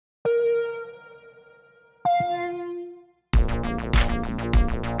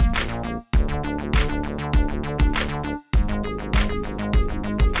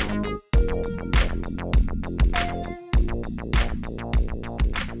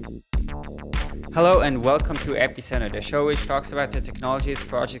Hello and welcome to Epicenter, the show which talks about the technologies,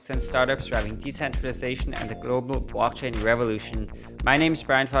 projects and startups driving decentralization and the global blockchain revolution. My name is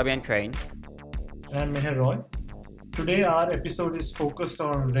Brian Fabian Crane. And I'm Meher Roy. Today our episode is focused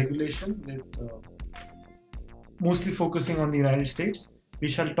on regulation, with mostly focusing on the United States. We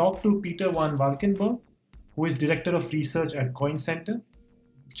shall talk to Peter Van Valkenburgh, who is Director of Research at Coin Center,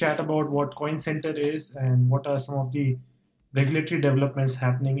 chat about what Coin Center is and what are some of the regulatory developments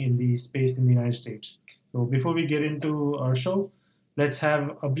happening in the space in the United States. So before we get into our show, let's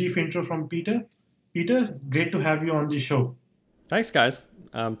have a brief intro from Peter. Peter, great to have you on the show. Thanks, guys.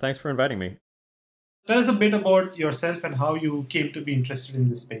 Thanks for inviting me. Tell us a bit about yourself and how you came to be interested in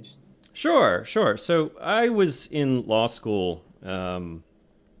this space. Sure. So I was in law school in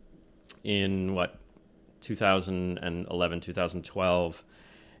 2011, 2012,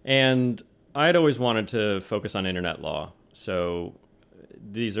 and I'd always wanted to focus on internet law. So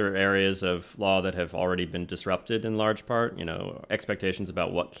these are areas of law that have already been disrupted in large part. You know, expectations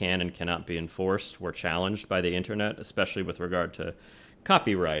about what can and cannot be enforced were challenged by the internet, especially with regard to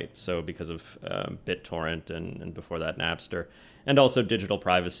copyright. So because of BitTorrent and before that Napster, and also digital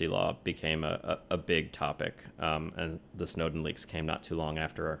privacy law became a big topic. And the Snowden leaks came not too long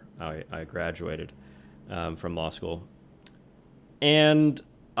after I graduated from law school. And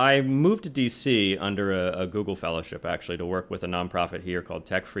I moved to DC under a Google fellowship, actually, to work with a nonprofit here called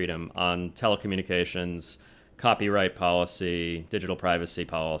Tech Freedom on telecommunications, copyright policy, digital privacy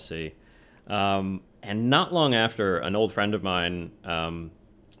policy. And not long after, an old friend of mine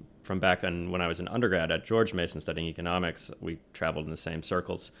from back when I was an undergrad at George Mason studying economics, we traveled in the same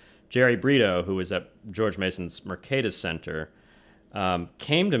circles, Jerry Brito, who was at George Mason's Mercatus Center,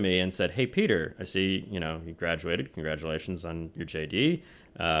 came to me and said, "Hey, Peter, I see, you graduated. Congratulations on your JD.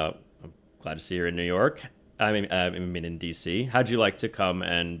 I'm glad to see you're in New York. I mean, in DC. How'd you like to come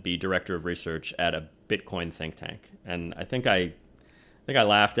and be director of research at a Bitcoin think tank?" And I think I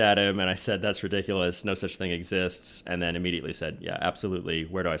laughed at him and I said, "That's ridiculous. No such thing exists." And then immediately said, "Yeah, absolutely.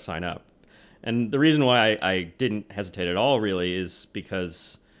 Where do I sign up?" And the reason why I didn't hesitate at all really is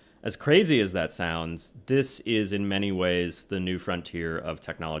because, as crazy as that sounds, this is in many ways the new frontier of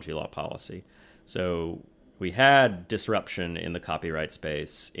technology law policy. So we had disruption in the copyright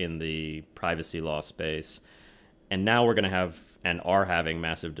space, in the privacy law space, and now we're going to have and are having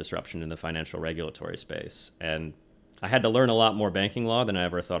massive disruption in the financial regulatory space. And I had to learn a lot more banking law than I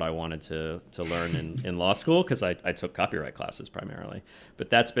ever thought I wanted to learn in law school, because I took copyright classes primarily.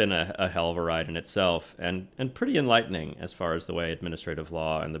 But that's been a hell of a ride in itself, and pretty enlightening as far as the way administrative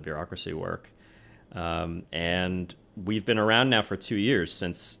law and the bureaucracy work. And we've been around now for 2 years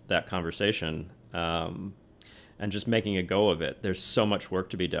since that conversation, and just making a go of it. There's so much work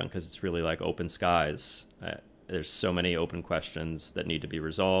to be done because it's really like open skies. There's so many open questions that need to be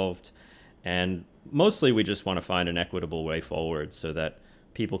resolved. And mostly we just want to find an equitable way forward so that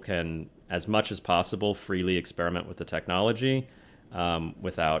people can, as much as possible, freely experiment with the technology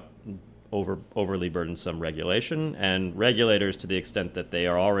without overly burdensome regulation. And regulators, to the extent that they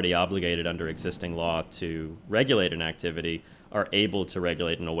are already obligated under existing law to regulate an activity, are able to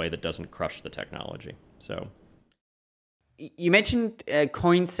regulate in a way that doesn't crush the technology. So you mentioned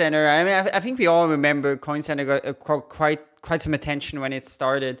Coin Center. I mean, I think we all remember Coin Center got quite some attention when it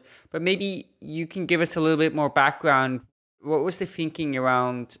started. But maybe you can give us a little bit more background. What was the thinking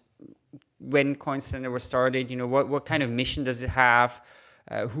around when Coin Center was started? What kind of mission does it have?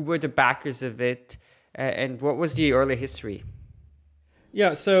 Who were the backers of it? And what was the early history?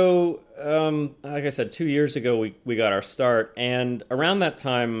 Yeah, so like I said, 2 years ago we got our start. And around that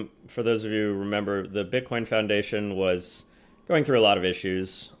time, for those of you who remember, the Bitcoin Foundation was going through a lot of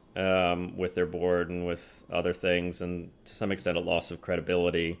issues with their board and with other things, and to some extent a loss of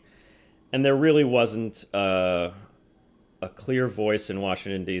credibility. And there really wasn't a clear voice in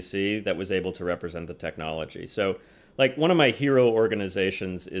Washington, D.C. that was able to represent the technology. So, like, one of my hero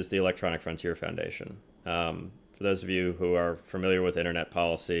organizations is the Electronic Frontier Foundation. For those of you who are familiar with internet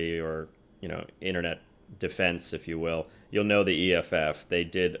policy or, internet defense, if you will, you'll know the EFF. They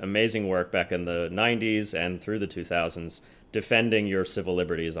did amazing work back in the 90s and through the 2000s defending your civil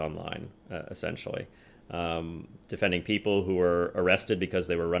liberties online, essentially. Defending people who were arrested because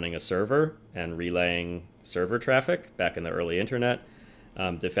they were running a server and relaying server traffic back in the early internet,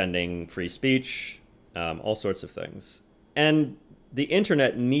 defending free speech, all sorts of things. And the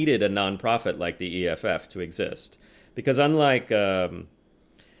internet needed a nonprofit like the EFF to exist, because unlike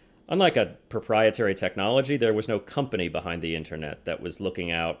Unlike a proprietary technology, there was no company behind the internet that was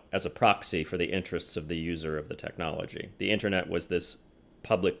looking out as a proxy for the interests of the user of the technology. The internet was this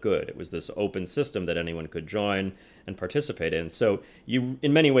public good. It was this open system that anyone could join and participate in. So you,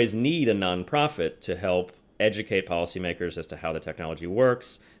 in many ways, need a nonprofit to help educate policymakers as to how the technology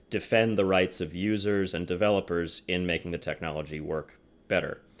works, defend the rights of users and developers in making the technology work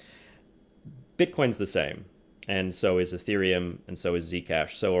better. Bitcoin's the same, and so is Ethereum, and so is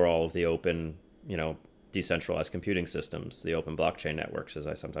Zcash. So are all of the open, decentralized computing systems, the open blockchain networks, as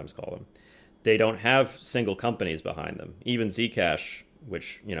I sometimes call them. They don't have single companies behind them. Even Zcash,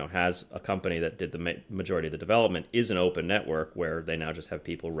 which has a company that did the majority of the development, is an open network where they now just have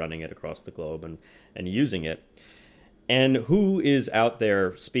people running it across the globe and using it. And who is out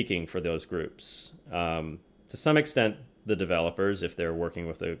there speaking for those groups? To some extent, the developers, if they're working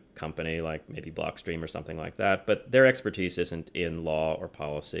with a company like maybe Blockstream or something like that, but their expertise isn't in law or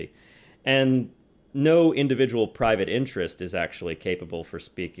policy. And no individual private interest is actually capable to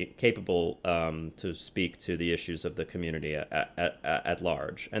speak to the issues of the community at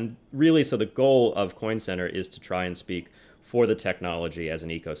large. And really, so the goal of Coin Center is to try and speak for the technology as an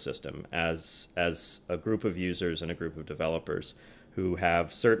ecosystem, as a group of users and a group of developers who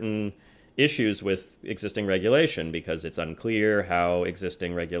have certain issues with existing regulation because it's unclear how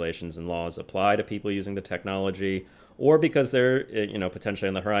existing regulations and laws apply to people using the technology, or because there, potentially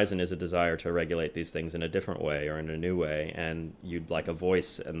on the horizon is a desire to regulate these things in a different way or in a new way, and you'd like a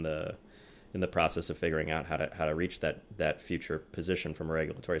voice in the process of figuring out how to reach that future position from a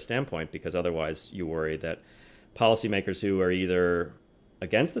regulatory standpoint, because otherwise you worry that policymakers who are either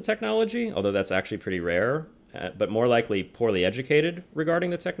against the technology, although that's actually pretty rare, but more likely poorly educated regarding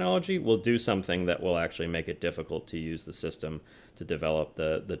the technology, will do something that will actually make it difficult to use the system to develop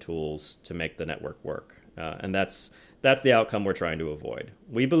the tools to make the network work. And that's the outcome we're trying to avoid.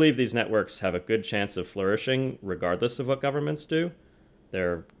 We believe these networks have a good chance of flourishing regardless of what governments do.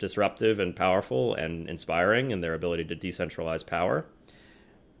 They're disruptive and powerful and inspiring in their ability to decentralize power.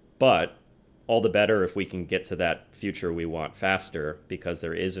 But all the better if we can get to that future we want faster, because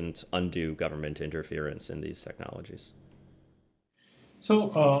there isn't undue government interference in these technologies.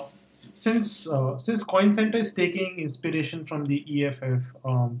 So, since Coin Center is taking inspiration from the EFF,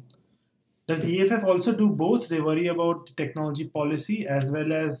 does the EFF also do both? They worry about technology policy as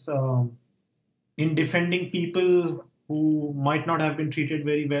well as in defending people who might not have been treated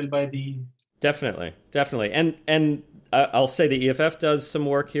very well by the... Definitely. And I'll say the EFF does some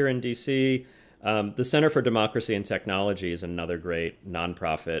work here in DC. The Center for Democracy and Technology is another great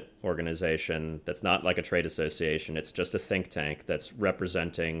nonprofit organization that's not like a trade association. It's just a think tank that's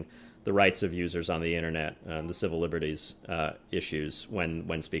representing the rights of users on the internet, the civil liberties issues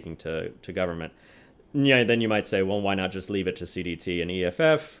when speaking to government. Yeah, then you might say, well, why not just leave it to CDT and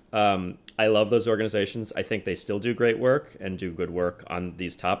EFF? I love those organizations. I think they still do great work and do good work on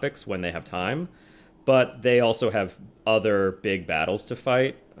these topics when they have time. But they also have other big battles to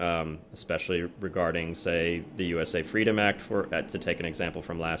fight, especially regarding, say, the USA Freedom Act, to take an example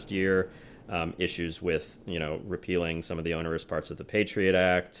from last year, issues with, repealing some of the onerous parts of the Patriot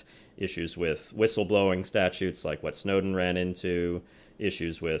Act, issues with whistleblowing statutes like what Snowden ran into,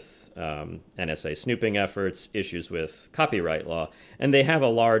 issues with NSA snooping efforts, issues with copyright law. And they have a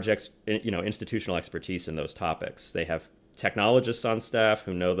large institutional expertise in those topics. They have technologists on staff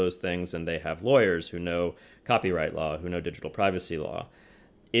who know those things, and they have lawyers who know copyright law, who know digital privacy law.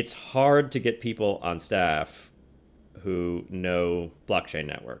 It's hard to get people on staff who know blockchain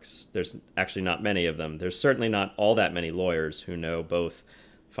networks. There's actually not many of them. There's certainly not all that many lawyers who know both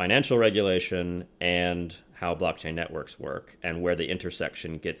financial regulation and how blockchain networks work, and where the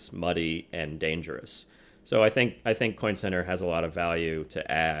intersection gets muddy and dangerous. So I think Coin Center has a lot of value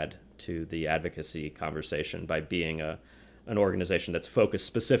to add to the advocacy conversation by being an organization that's focused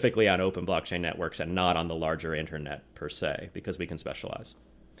specifically on open blockchain networks and not on the larger internet per se, because we can specialize.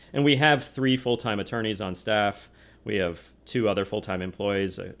 And we have 3 full-time attorneys on staff. We have 2 other full-time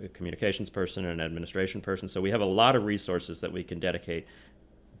employees, a communications person and an administration person. So we have a lot of resources that we can dedicate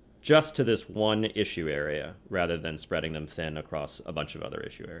just to this one issue area rather than spreading them thin across a bunch of other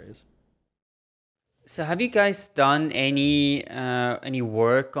issue areas. So have you guys done any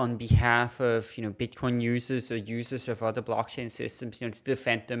work on behalf of Bitcoin users or users of other blockchain systems to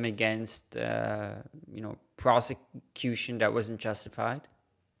defend them against prosecution that wasn't justified?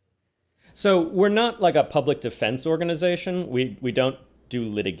 So we're not like a public defense organization. We don't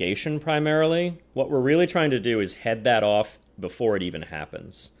do litigation primarily. What we're really trying to do is head that off before it even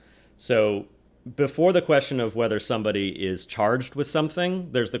happens. So before the question of whether somebody is charged with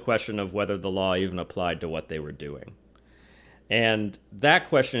something, there's the question of whether the law even applied to what they were doing. And that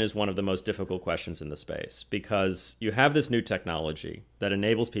question is one of the most difficult questions in the space because you have this new technology that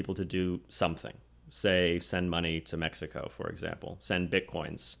enables people to do something. Say, send money to Mexico, for example. Send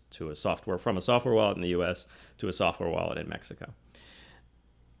Bitcoins from a software wallet in the US to a software wallet in Mexico.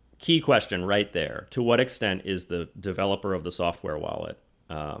 Key question right there. To what extent is the developer of the software wallet,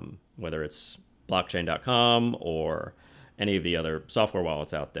 whether it's blockchain.com or any of the other software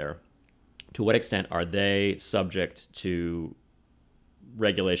wallets out there, to what extent are they subject to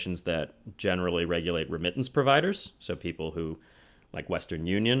regulations that generally regulate remittance providers? So people who, like Western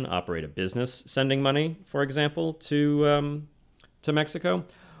Union, operate a business sending money, for example, to Mexico.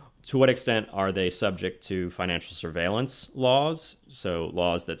 To what extent are they subject to financial surveillance laws? So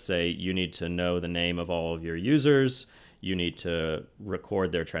laws that say you need to know the name of all of your users, you need to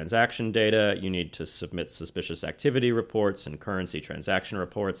record their transaction data, you need to submit suspicious activity reports and currency transaction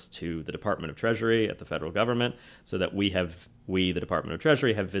reports to the Department of Treasury at the federal government so that we, the Department of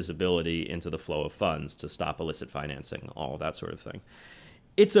Treasury, have visibility into the flow of funds to stop illicit financing, all of that sort of thing.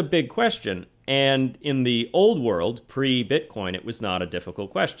 It's a big question. And in the old world, pre-Bitcoin, it was not a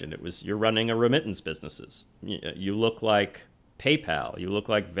difficult question. It was, you're running a remittance businesses. You look like PayPal, you look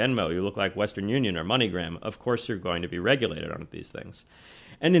like Venmo, you look like Western Union or MoneyGram. Of course, you're going to be regulated on these things.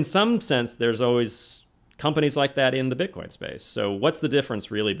 And in some sense, there's always companies like that in the Bitcoin space. So what's the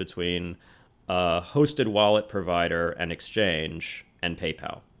difference really between a hosted wallet provider and exchange and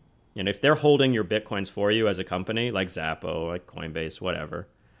PayPal? And if they're holding your Bitcoins for you as a company, like Zappo, like Coinbase, whatever,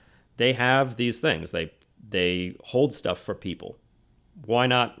 they have these things. They hold stuff for people. Why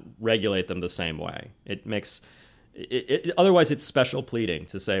not regulate them the same way? Otherwise, it's special pleading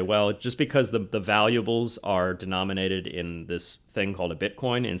to say, well, just because the valuables are denominated in this thing called a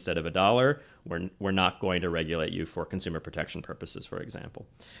Bitcoin instead of a dollar, we're not going to regulate you for consumer protection purposes, for example.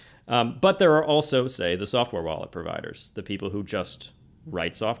 But there are also, say, the software wallet providers, the people who just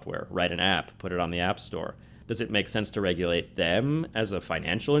write software, write an app, put it on the App Store. Does it make sense to regulate them as a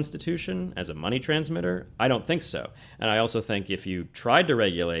financial institution, as a money transmitter? I don't think so. And I also think if you tried to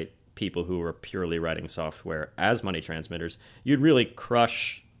regulate people who were purely writing software as money transmitters, you'd really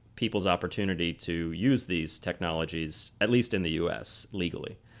crush people's opportunity to use these technologies, at least in the US,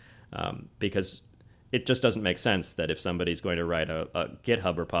 legally. Because it just doesn't make sense that if somebody's going to write a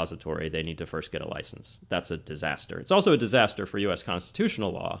GitHub repository, they need to first get a license. That's a disaster. It's also a disaster for US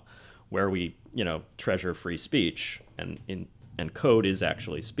constitutional law, where we, treasure free speech, and code is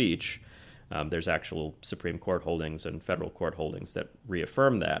actually speech. There's actual Supreme Court holdings and federal court holdings that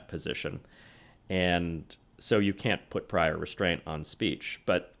reaffirm that position. And so you can't put prior restraint on speech.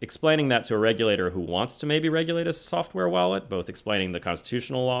 But explaining that to a regulator who wants to maybe regulate a software wallet, both explaining the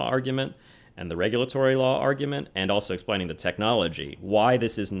constitutional law argument and the regulatory law argument, and also explaining the technology, why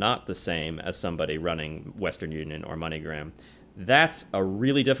this is not the same as somebody running Western Union or MoneyGram, that's a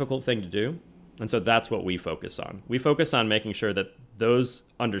really difficult thing to do. And so that's what we focus on. We focus on making sure that those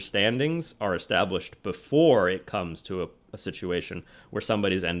understandings are established before it comes to a situation where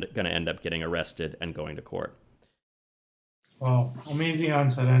somebody's going to end up getting arrested and going to court. Wow, amazing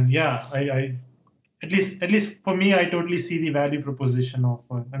answer. And yeah, I at least for me, I totally see the value proposition of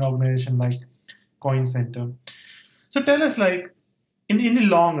an organization like Coin Center. So tell us, like, in the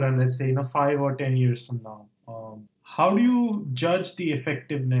long run, let's say 5 or 10 years from now, how do you judge the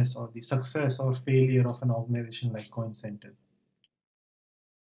effectiveness or the success or failure of an organization like Coin Center?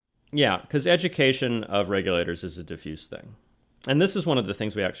 Yeah, because education of regulators is a diffuse thing. And this is one of the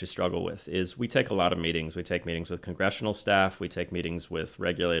things we actually struggle with, is we take a lot of meetings. We take meetings with congressional staff. We take meetings with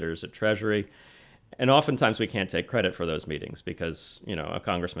regulators at Treasury. And oftentimes we can't take credit for those meetings because, a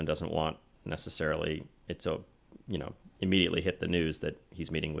congressman doesn't want necessarily it to, immediately hit the news that he's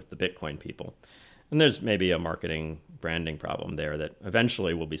meeting with the Bitcoin people. And there's maybe a marketing branding problem there that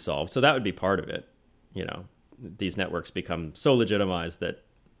eventually will be solved. So that would be part of it. These networks become so legitimized that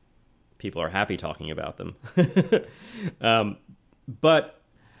people are happy talking about them. But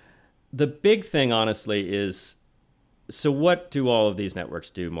the big thing, honestly, is, so what do all of these networks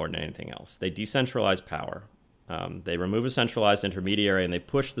do more than anything else? They decentralize power. They remove a centralized intermediary, and they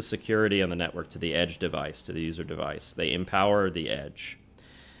push the security on the network to the edge device, to the user device. They empower the edge.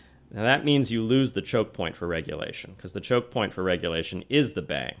 Now that means you lose the choke point for regulation, because the choke point for regulation is the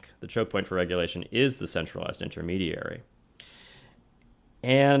bank. The choke point for regulation is the centralized intermediary.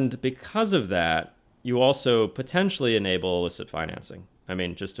 And because of that, you also potentially enable illicit financing. I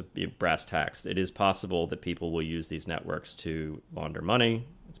mean, just to be brass tacks, it is possible that people will use these networks to launder money.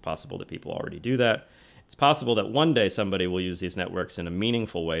 It's possible that people already do that. It's possible that one day somebody will use these networks in a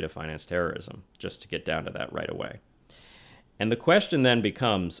meaningful way to finance terrorism, just to get down to that right away. And the question then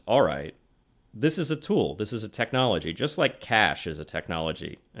becomes, all right, this is a tool. This is a technology, just like cash is a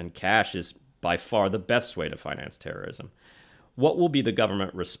technology. And cash is by far the best way to finance terrorism. What will be the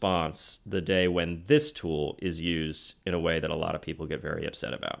government response the day when this tool is used in a way that a lot of people get very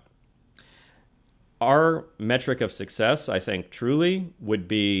upset about? Our metric of success, I think, truly would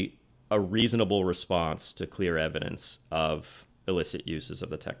be a reasonable response to clear evidence of illicit uses of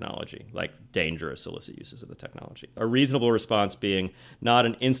the technology, like dangerous illicit uses of the technology. A reasonable response being not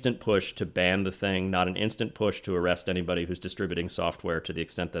an instant push to ban the thing, not an instant push to arrest anybody who's distributing software to the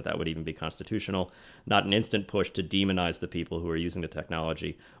extent that that would even be constitutional, not an instant push to demonize the people who are using the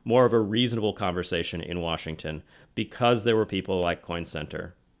technology, more of a reasonable conversation in Washington because there were people like Coin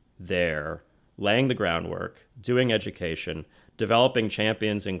Center there laying the groundwork, doing education, developing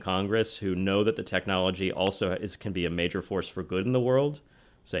champions in Congress who know that the technology also can be a major force for good in the world,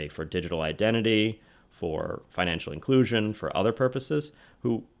 say for digital identity, for financial inclusion, for other purposes,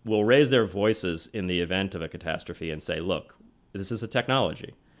 who will raise their voices in the event of a catastrophe and say, look, this is a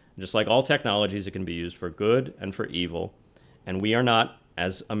technology. Just like all technologies, it can be used for good and for evil. And we are not,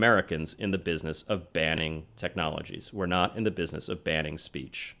 as Americans, in the business of banning technologies. We're not in the business of banning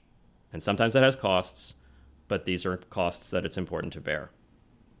speech. And sometimes that has costs, but these are costs that it's important to bear.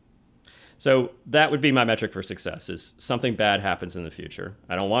 So that would be my metric for success, is something bad happens in the future.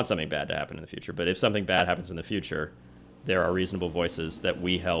 I don't want something bad to happen in the future, but if something bad happens in the future, there are reasonable voices that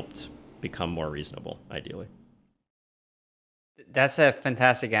we helped become more reasonable, ideally. That's a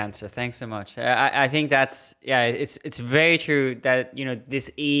fantastic answer. Thanks so much. I think that's, it's very true that, this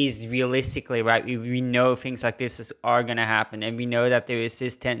is realistically, right? We know things like this are going to happen, and we know that there is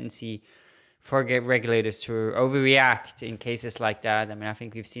this tendency for regulators to overreact in cases like that. I mean, I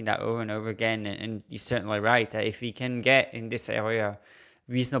think we've seen that over and over again, and you're certainly right that if we can get in this area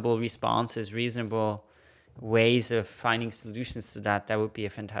reasonable responses, reasonable ways of finding solutions to that, that would be a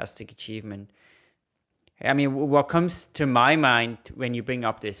fantastic achievement. I mean, what comes to my mind when you bring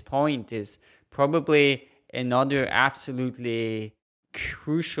up this point is probably another absolutely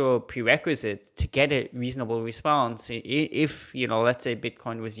crucial prerequisite to get a reasonable response. If, let's say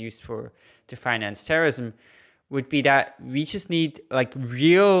Bitcoin was used to finance terrorism, would be that we just need like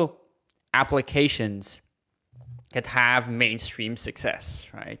real applications that have mainstream success,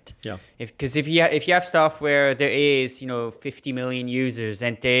 right? Yeah. Because if you have stuff where there is 50 million users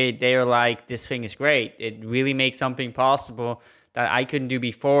and they're like, this thing is great, it really makes something possible that I couldn't do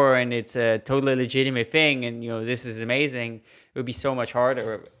before, and it's a totally legitimate thing, and this is amazing. It would be so much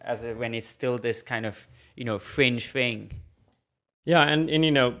harder when it's still this kind of fringe thing. Yeah, and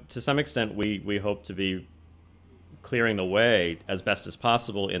to some extent we hope to be clearing the way as best as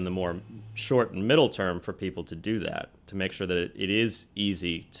possible in the more short and middle term for people to do that, to make sure that it is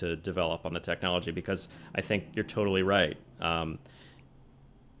easy to develop on the technology, because I think you're totally right.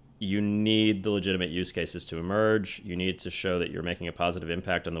 You need the legitimate use cases to emerge. You need to show that you're making a positive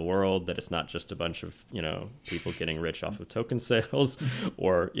impact on the world, that it's not just a bunch of, people getting rich off of token sales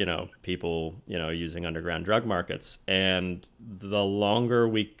or, people, using underground drug markets. And the longer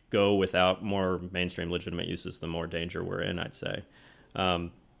we go without more mainstream legitimate uses, the more danger we're in, I'd say.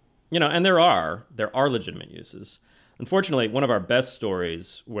 And there are legitimate uses. Unfortunately, one of our best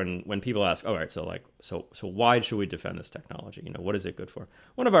stories when people ask, all right, so why should we defend this technology? What is it good for?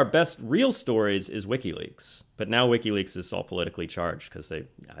 One of our best real stories is WikiLeaks. But now WikiLeaks is all politically charged because they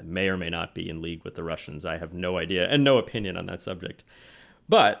may or may not be in league with the Russians. I have no idea and no opinion on that subject.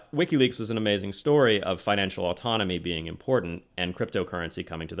 But WikiLeaks was an amazing story of financial autonomy being important and cryptocurrency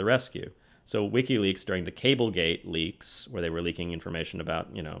coming to the rescue. So WikiLeaks, during the Cablegate leaks, where they were leaking information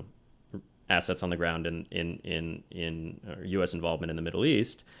about, assets on the ground in U.S. involvement in the Middle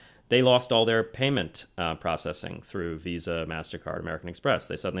East, they lost all their payment processing through Visa, MasterCard, American Express.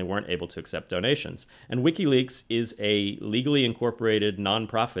 They suddenly weren't able to accept donations. And WikiLeaks is a legally incorporated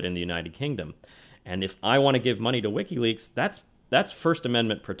nonprofit in the United Kingdom. And if I want to give money to WikiLeaks, that's First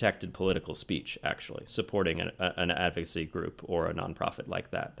Amendment protected political speech, actually, supporting an advocacy group or a nonprofit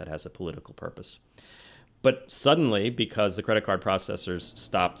like that has a political purpose. But suddenly, because the credit card processors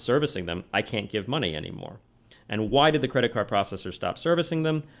stopped servicing them, I can't give money anymore. And why did the credit card processors stop servicing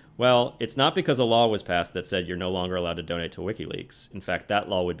them? Well, it's not because a law was passed that said you're no longer allowed to donate to WikiLeaks. In fact, that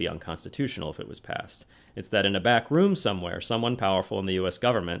law would be unconstitutional if it was passed. It's that in a back room somewhere, someone powerful in the US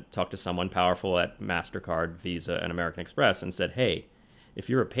government talked to someone powerful at MasterCard, Visa, and American Express and said, hey, if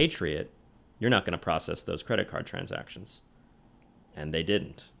you're a patriot, you're not going to process those credit card transactions. And they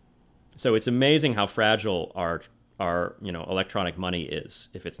didn't. So it's amazing how fragile our electronic money is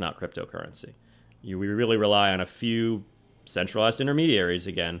if it's not cryptocurrency. We really rely on a few centralized intermediaries,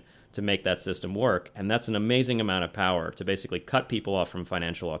 again, to make that system work. And that's an amazing amount of power to basically cut people off from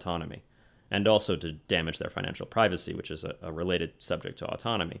financial autonomy. and also to damage their financial privacy, which is a related subject to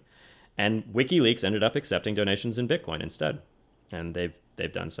autonomy. And WikiLeaks ended up accepting donations in Bitcoin instead, and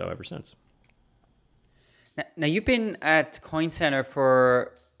they've done so ever since. Now you've been at Coin Center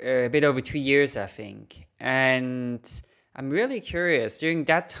for a bit over 2 years, I think, and I'm really curious, during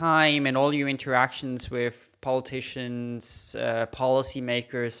that time and all your interactions with politicians,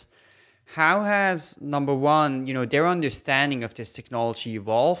 policymakers, how has, number one, their understanding of this technology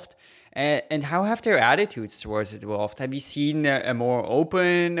evolved? And how have their attitudes towards it evolved? Have you seen a more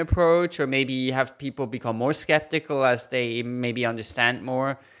open approach, or maybe have people become more skeptical as they maybe understand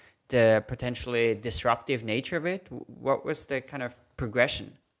more the potentially disruptive nature of it? What was the kind of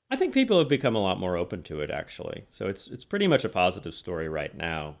progression? I think people have become a lot more open to it, actually. So it's pretty much a positive story right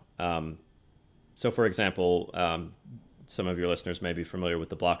now. So, for example, some of your listeners may be familiar with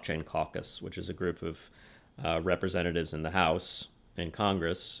the Blockchain Caucus, which is a group of representatives in the House and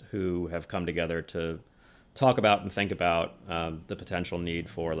Congress who have come together to talk about and think about the potential need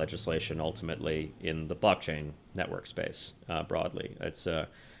for legislation ultimately in the blockchain network space broadly. It's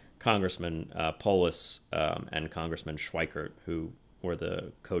Congressman Polis and Congressman Schweikert, who were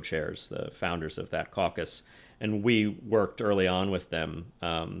the co-chairs, the founders of that caucus. And we worked early on with them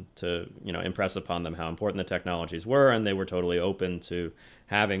to, impress upon them how important the technologies were, and they were totally open to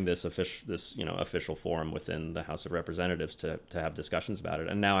having this official forum within the House of Representatives to have discussions about it.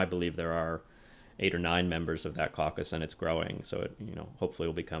 And now I believe there are 8 or 9 members of that caucus, and it's growing. So it, hopefully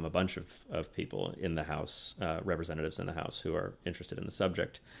will become a bunch of people in the House, representatives in the House, who are interested in the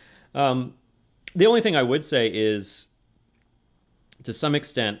subject. The only thing I would say is, to some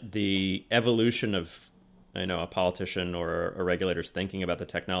extent, the evolution of a politician or a regulator's thinking about the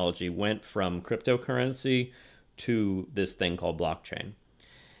technology went from cryptocurrency to this thing called blockchain.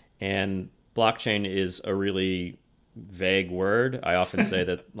 And blockchain is a really vague word. I often say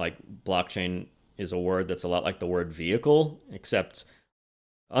that blockchain is a word that's a lot like the word vehicle, except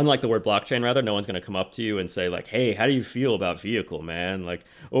unlike the word blockchain, rather, no one's going to come up to you and say hey, how do you feel about vehicle, man?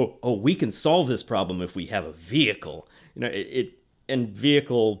 Oh, we can solve this problem if we have a vehicle. And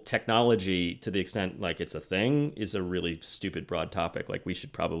vehicle technology, to the extent it's a thing, is a really stupid broad topic. We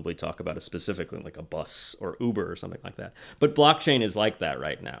should probably talk about it specifically, like a bus or Uber or something like that. But blockchain is like that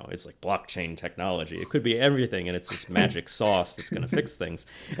right now. It's like blockchain technology. It could be everything, and it's this magic sauce that's going to fix things.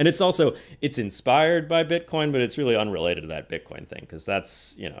 And it's inspired by Bitcoin, but it's really unrelated to that Bitcoin thing, because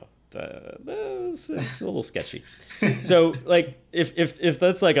that's, it's a little sketchy. So if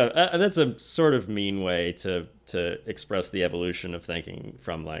that's that's a sort of mean way to express the evolution of thinking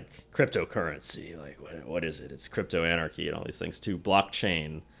from cryptocurrency, what is it? It's crypto anarchy and all these things, to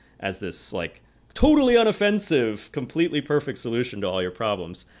blockchain as this totally unoffensive, completely perfect solution to all your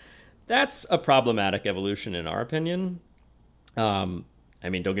problems. That's a problematic evolution in our opinion. Don't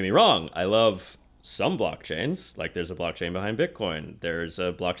get me wrong, I love some blockchains, there's a blockchain behind Bitcoin. There's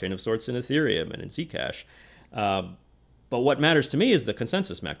a blockchain of sorts in Ethereum and in Zcash. But what matters to me is the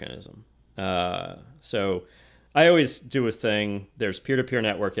consensus mechanism. So I always do a thing. There's peer-to-peer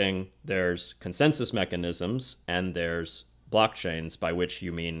networking, there's consensus mechanisms, and there's blockchains, by which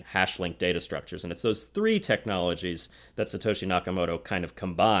you mean hash-linked data structures. And it's those 3 technologies that Satoshi Nakamoto kind of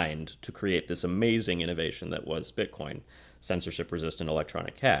combined to create this amazing innovation that was Bitcoin, censorship-resistant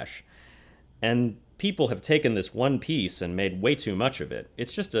electronic cash. And people have taken this one piece and made way too much of it.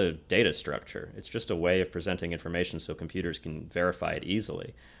 It's just a data structure. It's just a way of presenting information so computers can verify it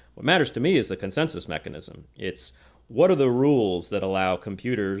easily. What matters to me is the consensus mechanism. It's what are the rules that allow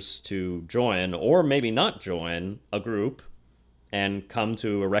computers to join or maybe not join a group and come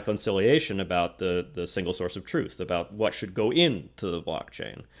to a reconciliation about the single source of truth, about what should go into the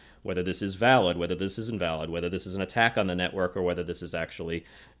blockchain, whether this is valid, whether this isn't valid, whether this is an attack on the network, or whether this is actually,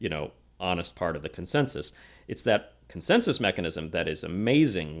 honest part of the consensus. It's that consensus mechanism that is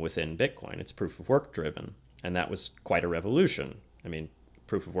amazing within Bitcoin. It's proof of work driven, and that was quite a revolution.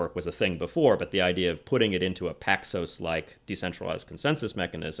 Proof of work was a thing before, but the idea of putting it into a Paxos-like decentralized consensus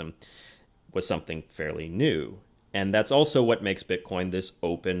mechanism was something fairly new. And that's also what makes Bitcoin this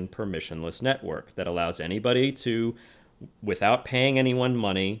open, permissionless network that allows anybody to, without paying anyone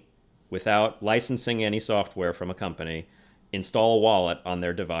money, without licensing any software from a company, install a wallet on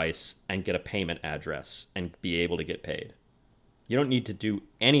their device and get a payment address and be able to get paid. You don't need to do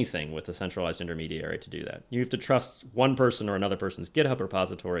anything with a centralized intermediary to do that. You have to trust one person or another person's GitHub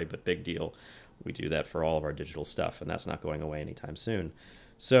repository, but big deal. We do that for all of our digital stuff, and that's not going away anytime soon.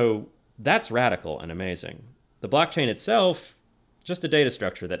 So that's radical and amazing. The blockchain itself, just a data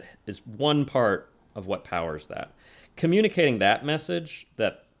structure that is one part of what powers that. Communicating that message,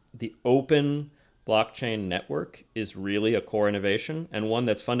 that the open, blockchain network is really a core innovation, and one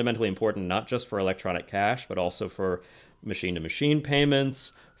that's fundamentally important not just for electronic cash, but also for machine-to-machine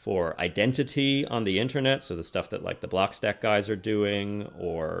payments, for identity on the internet, so the stuff that like the Blockstack guys are doing,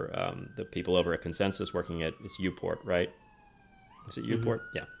 or the people over at Consensus working at Uport, right? Is it Uport?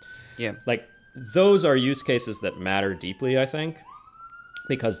 Yeah. Yeah. Like, those are use cases that matter deeply, I think,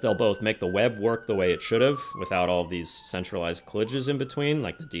 because they'll both make the web work the way it should have without all of these centralized kludges in between,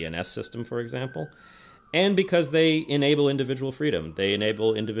 like the DNS system, for example, and because they enable individual freedom. They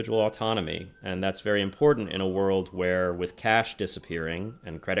enable individual autonomy, and that's very important in a world where, with cash disappearing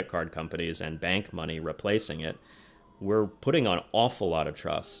and credit card companies and bank money replacing it, we're putting an awful lot of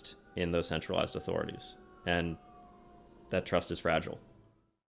trust in those centralized authorities, and that trust is fragile.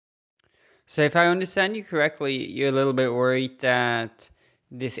 So if I understand you correctly, you're a little bit worried that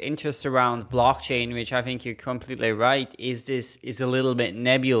this interest around blockchain, which I think you're completely right, is a little bit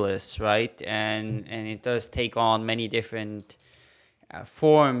nebulous, right? And it does take on many different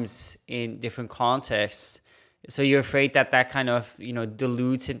forms in different contexts. So you're afraid that kind of,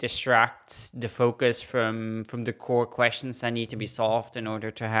 dilutes and distracts the focus from the core questions that need to be solved in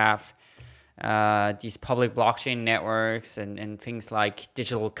order to have these public blockchain networks and things like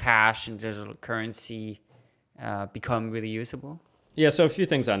digital cash and digital currency become really usable? Yeah, so a few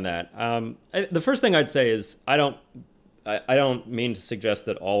things on that. The first thing I'd say is I don't mean to suggest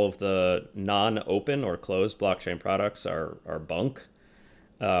that all of the non-open or closed blockchain products are bunk.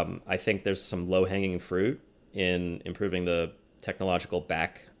 I think there's some low-hanging fruit in improving the technological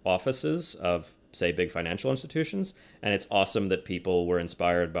back offices of, say, big financial institutions, and it's awesome that people were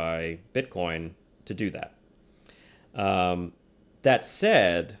inspired by Bitcoin to do that. That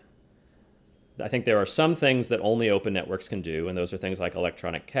said, I think there are some things that only open networks can do, and those are things like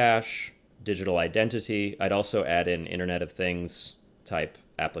electronic cash, digital identity. I'd also add in Internet of Things type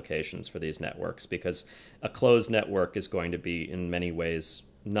applications for these networks, because a closed network is going to be, in many ways,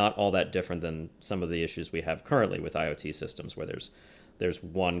 not all that different than some of the issues we have currently with IoT systems, where there's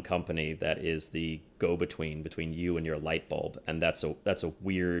one company that is the go-between between you and your light bulb, and that's a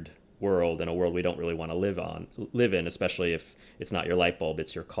weird world, and a world we don't really want to live in, especially if it's not your light bulb,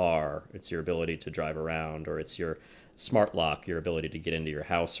 it's your car, it's your ability to drive around, or it's your smart lock, your ability to get into your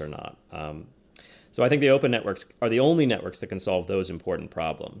house or not. So I think the open networks are the only networks that can solve those important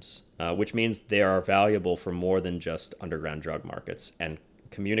problems, which means they are valuable for more than just underground drug markets. And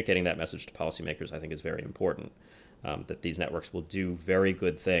communicating that message to policymakers, I think, is very important, that these networks will do very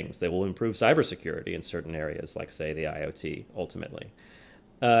good things. They will improve cybersecurity in certain areas, like, say, the IoT, ultimately.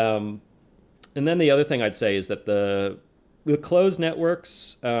 And then the other thing I'd say is that the closed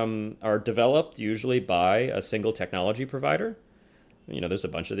networks are developed usually by a single technology provider. There's a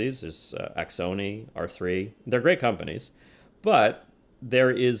bunch of these. There's Axoni, R3. They're great companies, but there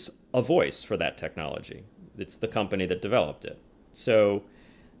is a voice for that technology. It's the company that developed it. So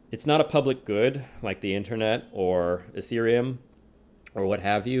it's not a public good like the internet or Ethereum or what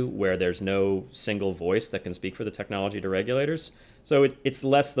have you, where there's no single voice that can speak for the technology to regulators. So it's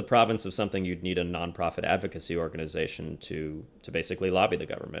less the province of something you'd need a nonprofit advocacy organization to basically lobby the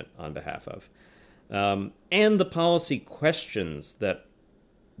government on behalf of. And the policy questions that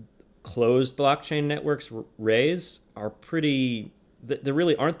closed blockchain networks raise are there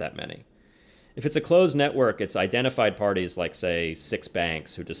really aren't that many. If it's a closed network, it's identified parties like, say, 6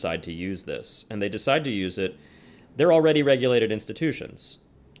 banks who decide to use this, and they decide to use it. They're already regulated institutions,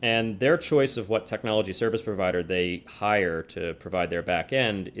 and their choice of what technology service provider they hire to provide their back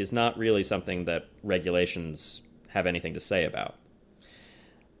end is not really something that regulations have anything to say about.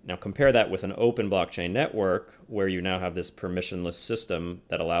 Now compare that with an open blockchain network where you now have this permissionless system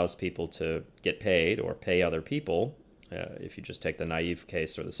that allows people to get paid or pay other people. If you just take the naive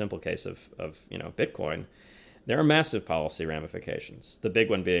case or the simple case of Bitcoin, there are massive policy ramifications. The big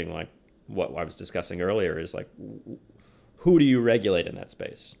one being, like what I was discussing earlier, is like, who do you regulate in that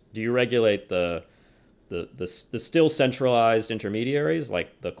space? Do you regulate the still centralized intermediaries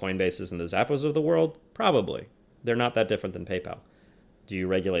like the Coinbases and the Zappos of the world? Probably. They're not that different than PayPal. Do you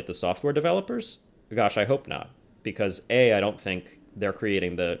regulate the software developers? Gosh, I hope not. Because A, I don't think they're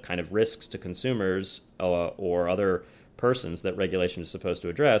creating the kind of risks to consumers or other persons that regulation is supposed to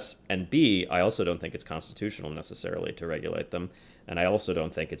address. And B, I also don't think it's constitutional necessarily to regulate them. And I also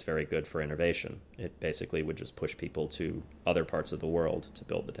don't think it's very good for innovation. It basically would just push people to other parts of the world to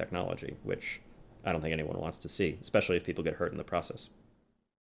build the technology, which I don't think anyone wants to see, especially if people get hurt in the process.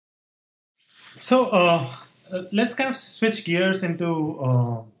 So let's kind of switch gears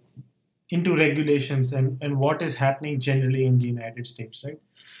into regulations and what is happening generally in the United States, right?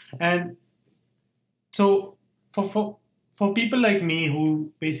 And so for people like me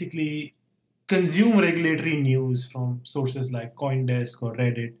who basically consume regulatory news from sources like CoinDesk or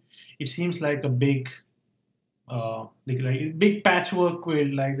Reddit, it seems like a big, like big patchwork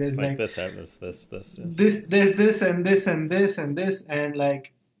quilt. Like there's Like like this, this, yes. there's this and this and this and this, and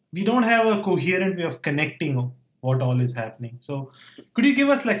like we don't have a coherent way of connecting what all is happening. So, could you give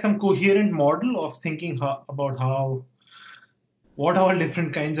us like some coherent model of thinking about how what all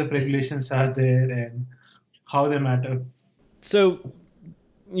different kinds of regulations are there and how they matter? So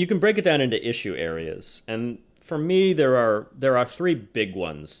you can break it down into issue areas, and for me, there are three big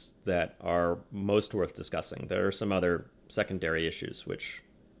ones that are most worth discussing. There are some other secondary issues, which,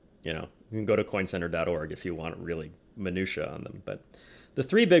 you can go to coincenter.org if you want really minutia on them. But the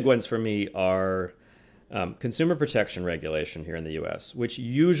three big ones for me are consumer protection regulation here in the U.S., which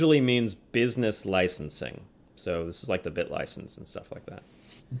usually means business licensing. So this is like the BitLicense and stuff like that.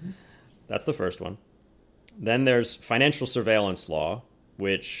 Mm-hmm. That's the first one. Then there's financial surveillance law,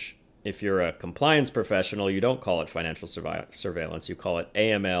 which if you're a compliance professional, you don't call it financial surveillance. You call it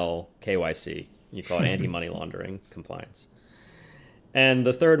AML, KYC. You call it anti-money laundering compliance. And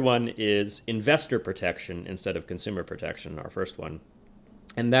the third one is investor protection instead of consumer protection, our first one.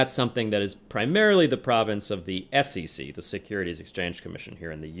 And that's something that is primarily the province of the SEC, the Securities Exchange Commission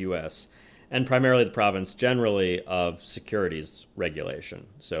here in the U.S., and primarily the province generally of securities regulation.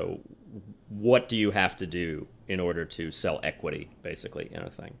 So what do you have to do in order to sell equity, basically, in a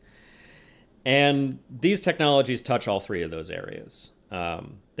thing? And these technologies touch all three of those areas.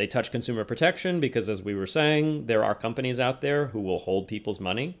 They touch consumer protection because, as we were saying, there are companies out there who will hold people's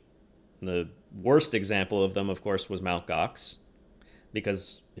money. The worst example of them, of course, was Mt. Gox,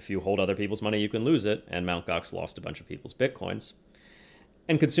 because if you hold other people's money, you can lose it, and Mt. Gox lost a bunch of people's Bitcoins.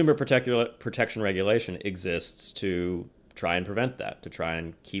 And consumer protection regulation exists to try and prevent that, to try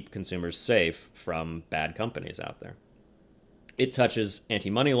and keep consumers safe from bad companies out there. It touches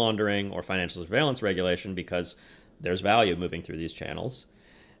anti-money laundering or financial surveillance regulation because there's value moving through these channels.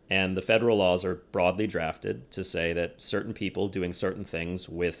 And the federal laws are broadly drafted to say that certain people doing certain things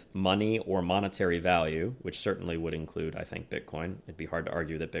with money or monetary value, which certainly would include, I think, Bitcoin. It'd be hard to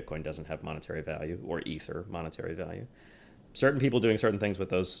argue that Bitcoin doesn't have monetary value, or Ether monetary value. Certain people doing certain things with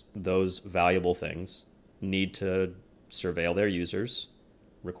those valuable things need to surveil their users,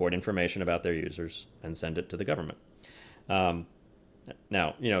 record information about their users, and send it to the government.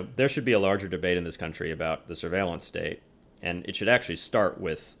 Now, there should be a larger debate in this country about the surveillance state, and it should actually start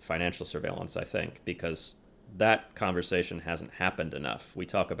with financial surveillance, I think, because that conversation hasn't happened enough. We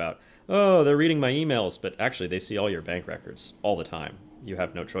talk about, they're reading my emails, but actually they see all your bank records all the time. You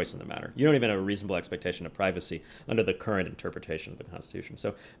have no choice in the matter. You don't even have a reasonable expectation of privacy under the current interpretation of the Constitution.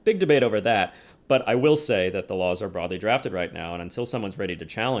 So big debate over that. But I will say that the laws are broadly drafted right now, and until someone's ready to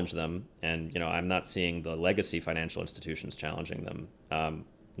challenge them, and I'm not seeing the legacy financial institutions challenging them,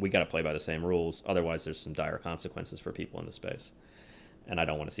 we got to play by the same rules. Otherwise, there's some dire consequences for people in the space, and I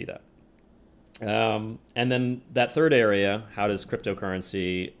don't want to see that. And then that third area, how does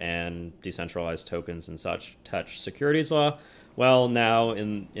cryptocurrency and decentralized tokens and such touch securities law? Well, now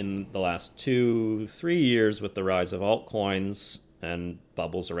in the last 2-3 years, with the rise of altcoins and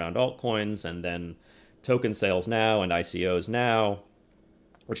bubbles around altcoins, and then token sales now and ICOs now,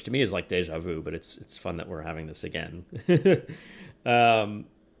 which to me is like deja vu, but it's fun that we're having this again.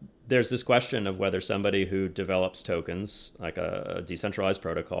 There's this question of whether somebody who develops tokens, like a decentralized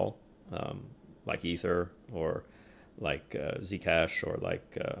protocol, like Ether or like Zcash or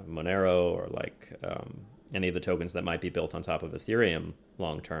like Monero or like any of the tokens that might be built on top of Ethereum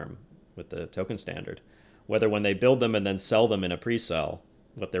long-term with the token standard, whether when they build them and then sell them in a pre-sell,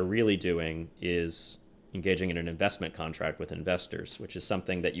 what they're really doing is engaging in an investment contract with investors, which is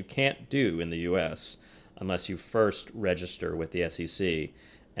something that you can't do in the US unless you first register with the SEC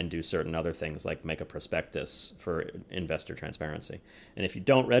and do certain other things like make a prospectus for investor transparency. And if you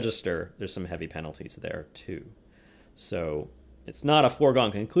don't register, there's some heavy penalties there too. So it's not a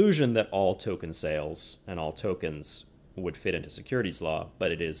foregone conclusion that all token sales and all tokens would fit into securities law,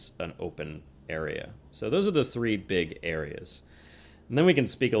 but it is an open area. So those are the three big areas. And then we can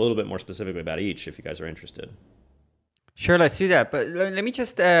speak a little bit more specifically about each if you guys are interested. Sure, let's do that. But let me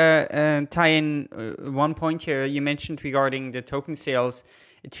just tie in one point here. You mentioned regarding the token sales,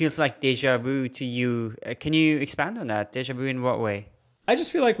 it feels like deja vu to you. Can you expand on that? Deja vu in what way? I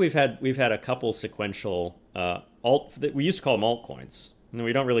just feel like we've had a couple sequential we used to call them altcoins. And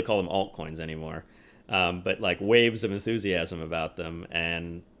we don't really call them altcoins anymore. But like waves of enthusiasm about them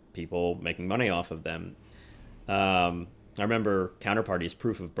and people making money off of them. I remember Counterparty's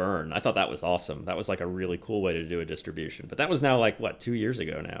proof of burn. I thought that was awesome. That was like a really cool way to do a distribution. But that was now like, 2 years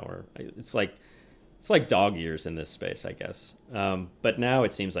ago now? Or it's like it's like dog years in this space, I guess. But now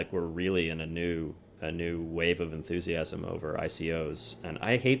it seems like we're really in a new wave of enthusiasm over ICOs. And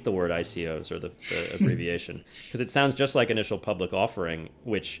I hate the word ICOs, or the abbreviation, because it sounds just like initial public offering,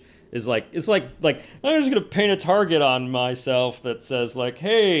 which is like, it's like I'm just gonna paint a target on myself that says like,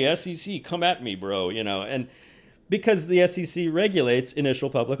 hey, SEC, come at me, bro, and because the SEC regulates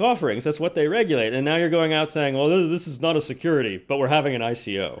initial public offerings, that's what they regulate. And now you're going out saying, well, this is not a security, but we're having an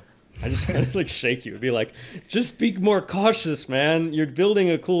ICO. I just want to like shake you and be like, just be more cautious, man. You're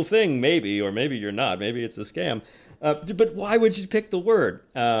building a cool thing, maybe, or maybe you're not. Maybe it's a scam. But why would you pick the word?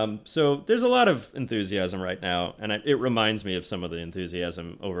 So there's a lot of enthusiasm right now, and it reminds me of some of the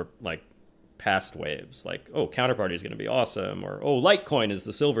enthusiasm over like past waves, like, oh, Counterparty is going to be awesome, or oh, Litecoin is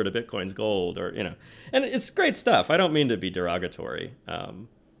the silver to Bitcoin's gold, or and it's great stuff. I don't mean to be derogatory,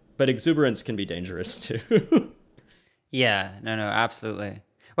 but exuberance can be dangerous too. Yeah, no, absolutely.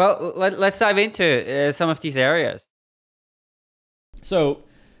 Well, let's dive into some of these areas. So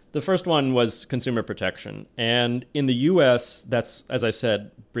the first one was consumer protection. And in the US, that's, as I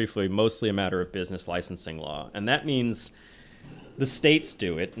said briefly, mostly a matter of business licensing law. And that means the states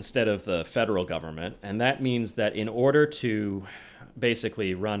do it instead of the federal government. And that means that in order to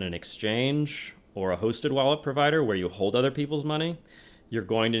basically run an exchange or a hosted wallet provider where you hold other people's money, you're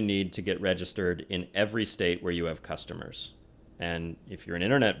going to need to get registered in every state where you have customers. And if you're an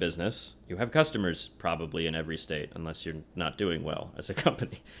internet business, you have customers probably in every state, unless you're not doing well as a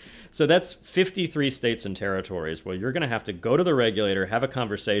company. So that's 53 states and territories where you're going to have to go to the regulator, have a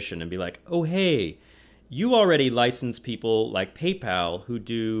conversation, and be like, oh, hey, you already license people like PayPal who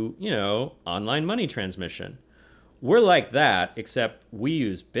do, online money transmission. We're like that, except we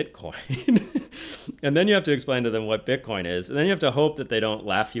use Bitcoin. And then you have to explain to them what Bitcoin is. And then you have to hope that they don't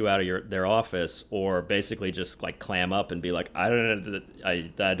laugh you out of their office, or basically just like clam up and be like, I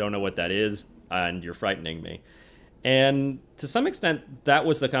don't know what that is, and you're frightening me. And to some extent, that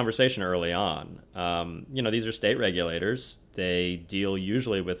was the conversation early on. These are state regulators. They deal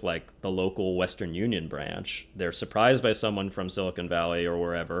usually with like the local Western Union branch. They're surprised by someone from Silicon Valley or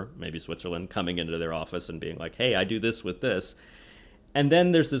wherever, maybe Switzerland, coming into their office and being like, hey, I do this with this. And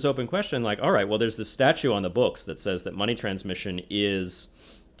then there's this open question like, all right, well, there's this statute on the books that says that money transmission is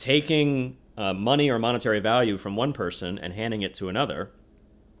taking money or monetary value from one person and handing it to another.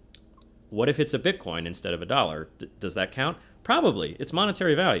 What if it's a Bitcoin instead of a dollar? Does that count? Probably. It's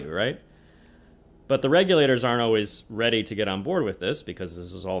monetary value, right? But the regulators aren't always ready to get on board with this because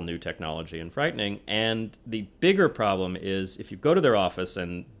this is all new technology and frightening. And the bigger problem is if you go to their office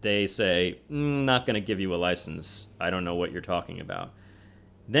and they say, not going to give you a license, I don't know what you're talking about.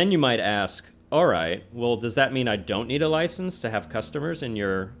 Then you might ask, all right, well, does that mean I don't need a license to have customers in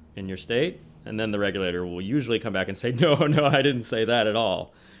your state? And then the regulator will usually come back and say, no, I didn't say that at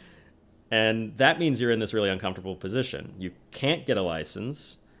all. And that means you're in this really uncomfortable position. You can't get a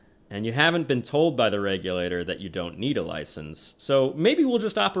license, and you haven't been told by the regulator that you don't need a license. So maybe we'll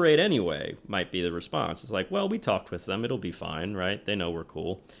just operate anyway, might be the response. It's like, well, we talked with them. It'll be fine, right? They know we're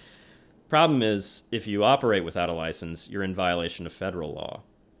cool. Problem is, if you operate without a license, you're in violation of federal law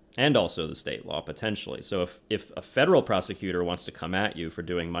and also the state law, potentially. So if a federal prosecutor wants to come at you for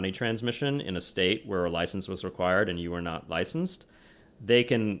doing money transmission in a state where a license was required and you were not licensed, they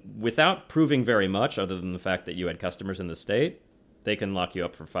can, without proving very much other than the fact that you had customers in the state, they can lock you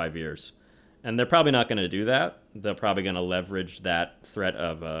up for 5 years. And they're probably not going to do that. They're probably going to leverage that threat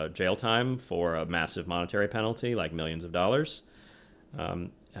of jail time for a massive monetary penalty, like millions of dollars.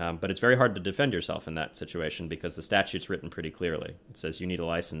 But it's very hard to defend yourself in that situation because the statute's written pretty clearly. It says you need a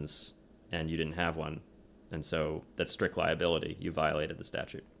license and you didn't have one. And so that's strict liability. You violated the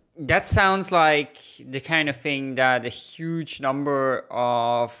statute. That sounds like the kind of thing that a huge number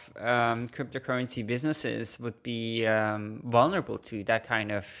of cryptocurrency businesses would be vulnerable to, that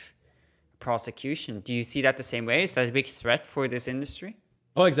kind of prosecution. Do you see that the same way? Is that a big threat for this industry?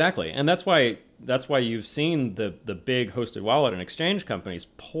 Oh, exactly. And that's why you've seen the big hosted wallet and exchange companies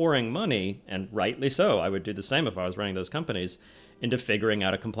pouring money, and rightly so. I would do the same if I was running those companies, into figuring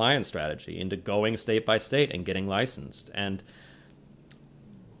out a compliance strategy, into going state by state and getting licensed. And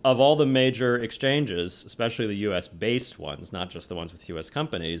of all the major exchanges, especially the US-based ones, not just the ones with US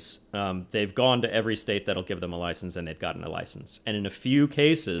companies, they've gone to every state that'll give them a license, and they've gotten a license. And in a few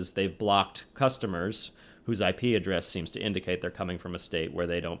cases, they've blocked customers whose IP address seems to indicate they're coming from a state where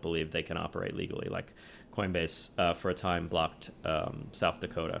they don't believe they can operate legally. Like Coinbase, for a time, blocked South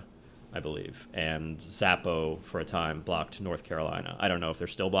Dakota, I believe. And Zappo, for a time, blocked North Carolina. I don't know if they're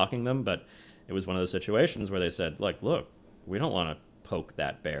still blocking them, but it was one of those situations where they said, like, look, we don't want to poke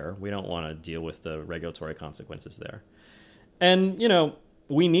that bear. We don't want to deal with the regulatory consequences there. And,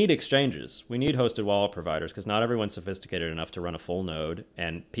 we need exchanges. We need hosted wallet providers because not everyone's sophisticated enough to run a full node,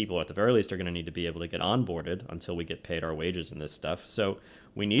 and people at the very least are going to need to be able to get onboarded until we get paid our wages in this stuff. So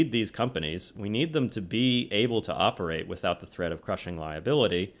we need these companies. We need them to be able to operate without the threat of crushing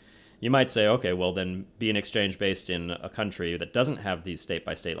liability. You might say, okay, well then be an exchange based in a country that doesn't have these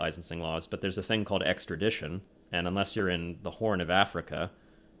state-by-state licensing laws, but there's a thing called extradition, and unless you're in the Horn of Africa,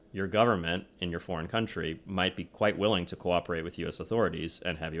 your government in your foreign country might be quite willing to cooperate with U.S. authorities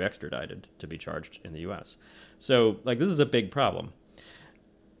and have you extradited to be charged in the U.S. So, this is a big problem.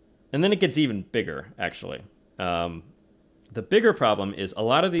 And then it gets even bigger, actually. The bigger problem is a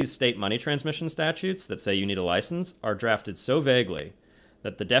lot of these state money transmission statutes that say you need a license are drafted so vaguely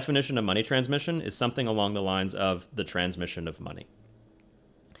that the definition of money transmission is something along the lines of the transmission of money.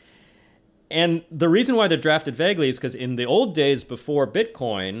 And the reason why they're drafted vaguely is because in the old days before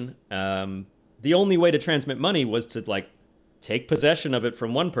Bitcoin, the only way to transmit money was to take possession of it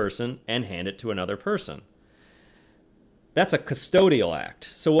from one person and hand it to another person. That's a custodial act.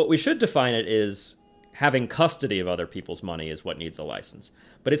 So what we should define it is having custody of other people's money is what needs a license.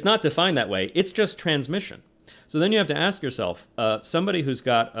 But it's not defined that way. It's just transmission. So then you have to ask yourself, somebody who's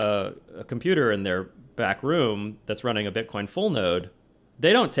got a computer in their back room that's running a Bitcoin full node,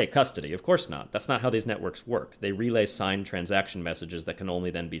 they don't take custody. Of course not. That's not how these networks work. They relay signed transaction messages that can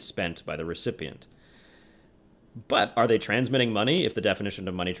only then be spent by the recipient. But are they transmitting money if the definition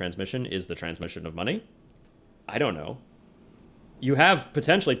of money transmission is the transmission of money? I don't know. You have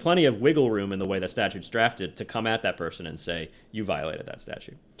potentially plenty of wiggle room in the way the statute's drafted to come at that person and say, you violated that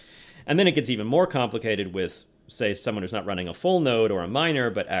statute. And then it gets even more complicated with, say, someone who's not running a full node or a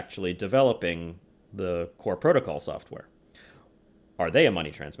miner, but actually developing the core protocol software. Are they a money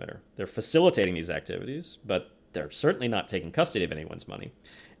transmitter? They're facilitating these activities, but they're certainly not taking custody of anyone's money.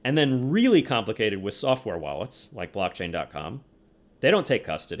 And then really complicated with software wallets, like blockchain.com. They don't take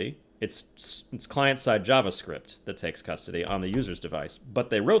custody. It's client-side JavaScript that takes custody on the user's device,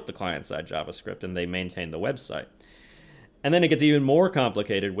 but they wrote the client-side JavaScript and they maintain the website. And then it gets even more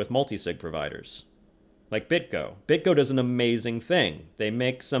complicated with multi-sig providers, like BitGo. BitGo does an amazing thing. They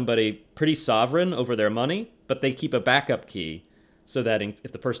make somebody pretty sovereign over their money, but they keep a backup key so that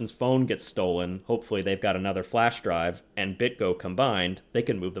if the person's phone gets stolen, hopefully they've got another flash drive and BitGo combined, they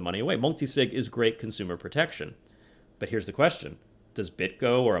can move the money away. Multi-sig is great consumer protection. But here's the question. Does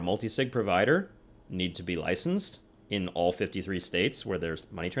BitGo or a multi-sig provider need to be licensed in all 53 states where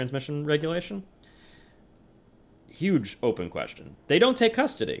there's money transmission regulation? Huge open question. They don't take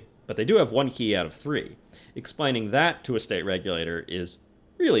custody, but they do have one key out of 3. Explaining that to a state regulator is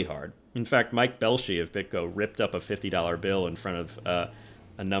really hard. In fact, Mike Belshey of BitGo ripped up a $50 bill in front of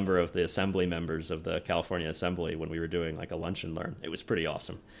a number of the assembly members of the California Assembly when we were doing a lunch and learn. It was pretty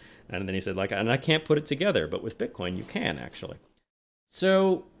awesome. And then he said, and I can't put it together, but with Bitcoin, you can actually.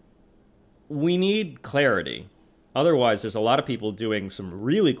 So we need clarity. Otherwise, there's a lot of people doing some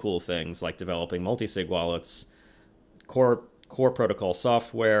really cool things like developing multi-sig wallets, core protocol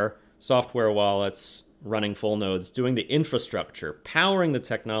software wallets, running full nodes, doing the infrastructure, powering the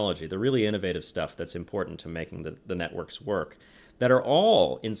technology, the really innovative stuff that's important to making the networks work, that are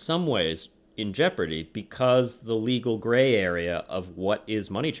all in some ways in jeopardy because the legal gray area of what is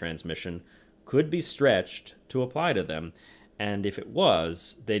money transmission could be stretched to apply to them. And if it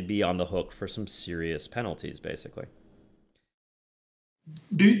was, they'd be on the hook for some serious penalties, basically.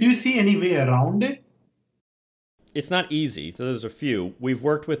 Do you see any way around it? It's not easy. There's a few. We've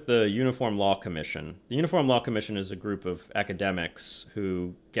worked with the Uniform Law Commission. The Uniform Law Commission is a group of academics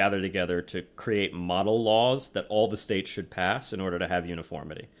who gather together to create model laws that all the states should pass in order to have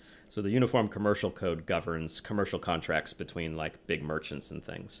uniformity. So the Uniform Commercial Code governs commercial contracts between big merchants and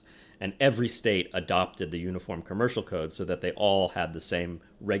things. And every state adopted the Uniform Commercial Code so that they all had the same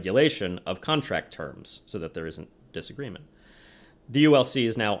regulation of contract terms so that there isn't disagreement. The ULC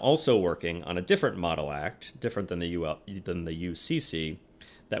is now also working on a different model act, different than the UCC,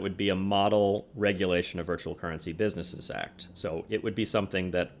 that would be a model regulation of virtual currency businesses act. So it would be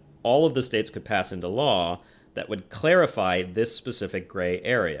something that all of the states could pass into law that would clarify this specific gray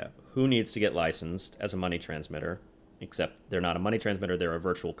area. Who needs to get licensed as a money transmitter, except they're not a money transmitter, they're a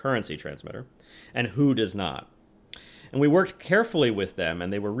virtual currency transmitter, and who does not. And we worked carefully with them,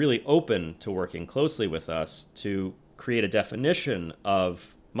 and they were really open to working closely with us to create a definition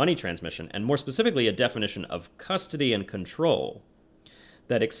of money transmission, and more specifically, a definition of custody and control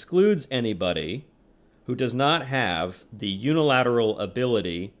that excludes anybody who does not have the unilateral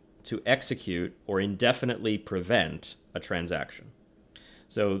ability to execute or indefinitely prevent a transaction.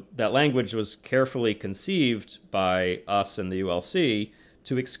 So that language was carefully conceived by us and the ULC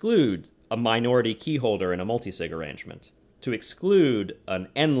to exclude a minority key holder in a multi-sig arrangement, to exclude an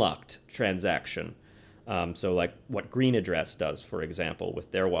n-locked transaction. So like what Green Address does, for example,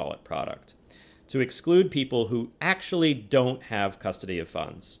 with their wallet product. To exclude people who actually don't have custody of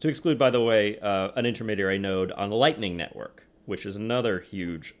funds. To exclude, by the way, an intermediary node on the Lightning Network, which is another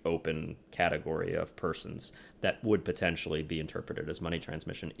huge open category of persons that would potentially be interpreted as money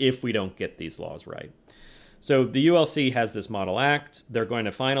transmission if we don't get these laws right. So the ULC has this Model Act. They're going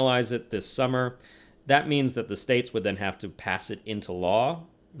to finalize it this summer. That means that the states would then have to pass it into law.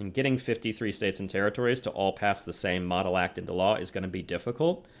 And getting 53 states and territories to all pass the same Model Act into law is going to be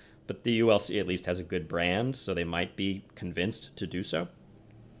difficult. But the ULC at least has a good brand, so they might be convinced to do so.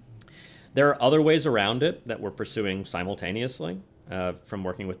 There are other ways around it that we're pursuing simultaneously from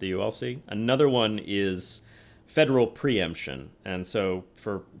working with the ULC. Another one is federal preemption. And so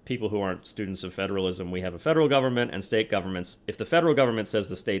for people who aren't students of federalism, we have a federal government and state governments. If the federal government says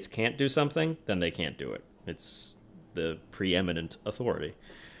the states can't do something, then they can't do it. It's the preeminent authority.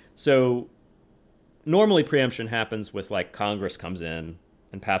 So normally preemption happens with like Congress comes in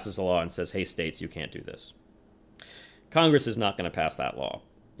and passes a law and says, hey, states, you can't do this. Congress is not going to pass that law.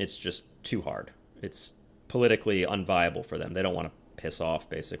 It's just too hard. It's politically unviable for them. They don't want to piss off,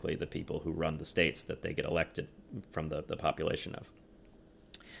 basically, the people who run the states that they get elected from the population of.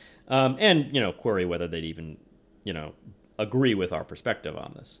 And, query whether they'd even, agree with our perspective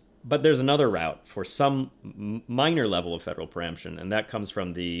on this. But there's another route for some minor level of federal preemption, and that comes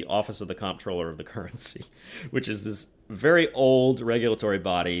from the Office of the Comptroller of the Currency, which is this very old regulatory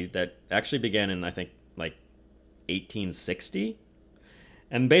body that actually began in, I think, like 1860.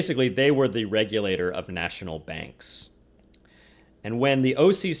 And basically, they were the regulator of national banks. And when the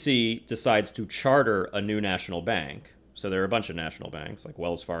OCC decides to charter a new national bank, so there are a bunch of national banks, like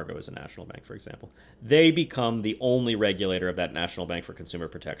Wells Fargo is a national bank, for example, they become the only regulator of that national bank for consumer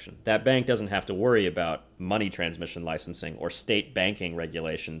protection. That bank doesn't have to worry about money transmission licensing or state banking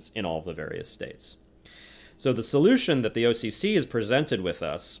regulations in all of the various states. So the solution that the OCC has presented with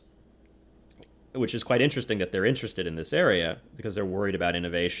us, which is quite interesting that they're interested in this area because they're worried about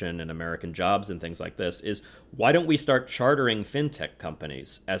innovation and American jobs and things like this, is why don't we start chartering fintech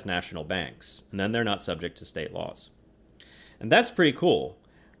companies as national banks? And then they're not subject to state laws. And that's pretty cool.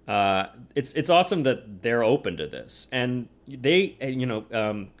 It's awesome that they're open to this. And they,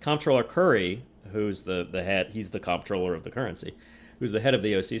 Comptroller Curry, who's the head, he's the comptroller of the currency, who's the head of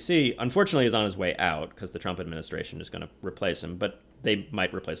the OCC, unfortunately is on his way out because the Trump administration is going to replace him. But they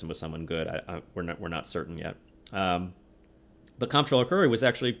might replace him with someone good. We're not certain yet. But Comptroller Curry was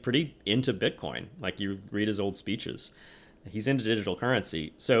actually pretty into Bitcoin. Like, you read his old speeches. He's into digital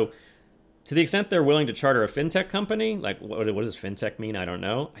currency. So to the extent they're willing to charter a fintech company, like what does fintech mean? I don't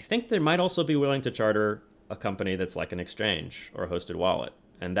know. I think they might also be willing to charter a company that's like an exchange or a hosted wallet.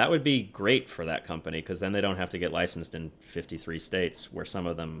 And that would be great for that company because then they don't have to get licensed in 53 states where some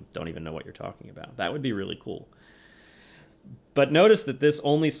of them don't even know what you're talking about. That would be really cool. But notice that this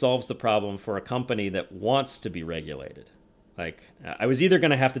only solves the problem for a company that wants to be regulated. Like, I was either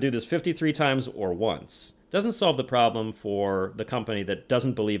going to have to do this 53 times or once. It doesn't solve the problem for the company that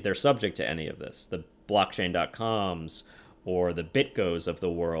doesn't believe they're subject to any of this. The blockchain.coms or the BitGos of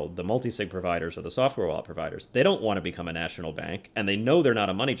the world, the multi-sig providers or the software wallet providers. They don't want to become a national bank, and they know they're not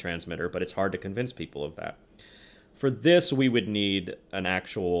a money transmitter, but it's hard to convince people of that. For this, we would need an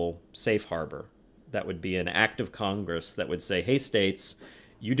actual safe harbor. That would be an act of Congress that would say, hey, states,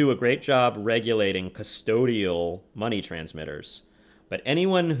 you do a great job regulating custodial money transmitters, but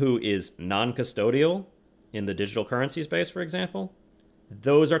anyone who is non-custodial in the digital currency space, for example,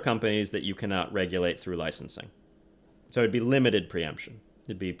 those are companies that you cannot regulate through licensing. So it'd be limited preemption.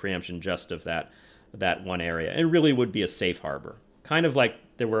 It'd be preemption just of that one area. It really would be a safe harbor. Kind of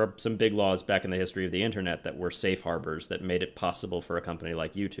like there were some big laws back in the history of the internet that were safe harbors that made it possible for a company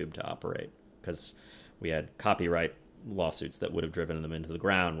like YouTube to operate, because we had copyright lawsuits that would have driven them into the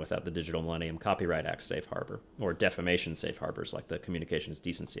ground without the Digital Millennium Copyright Act safe harbor, or defamation safe harbors like the Communications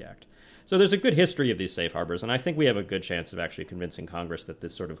Decency Act. So there's a good history of these safe harbors, and I think we have a good chance of actually convincing Congress that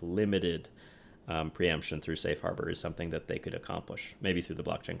this sort of limited preemption through safe harbor is something that they could accomplish, maybe through the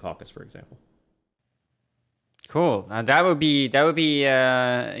Blockchain Caucus, for example. Cool. That would be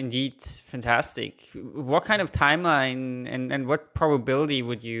indeed fantastic. What kind of timeline and what probability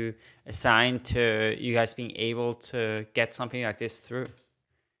would you assign to you guys being able to get something like this through?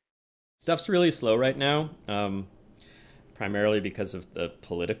 Stuff's really slow right now, primarily because of the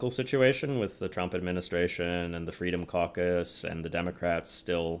political situation with the Trump administration and the Freedom Caucus and the Democrats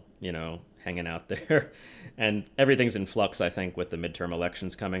still, hanging out there. And everything's in flux, I think, with the midterm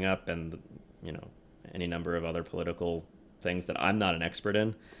elections coming up and, any number of other political things that I'm not an expert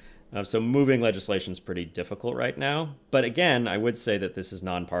in. So moving legislation is pretty difficult right now. But again, I would say that this is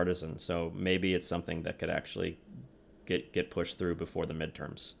nonpartisan. So maybe it's something that could actually get pushed through before the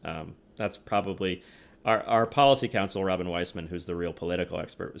midterms. That's probably our policy counsel, Robin Weissman, who's the real political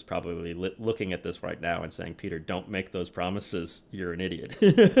expert, was probably looking at this right now and saying, Peter, don't make those promises. You're an idiot.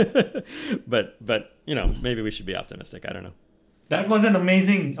 but maybe we should be optimistic. I don't know. That was an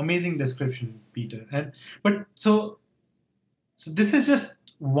amazing description, Peter. So this is just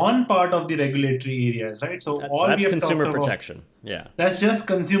one part of the regulatory areas, right? So that's consumer protection. Yeah. That's just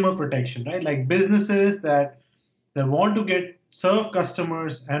consumer protection, right? Like businesses that want to serve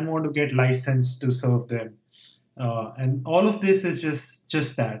customers and want to get licensed to serve them. And all of this is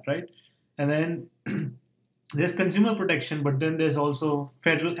just that, right? And then there's consumer protection, but then there's also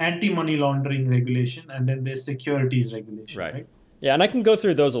federal anti-money laundering regulation, and then there's securities regulation, right? Yeah, and I can go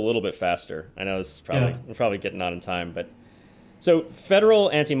through those a little bit faster. I know this is we're probably getting on in time, but so federal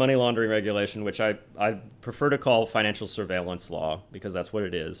anti-money laundering regulation, which I prefer to call financial surveillance law because that's what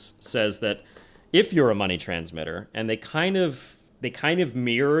it is, says that if you're a money transmitter, and they kind of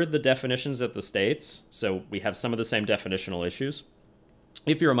mirror the definitions at the states, so we have some of the same definitional issues.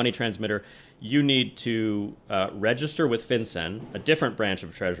 If you're a money transmitter, you need to register with FinCEN, a different branch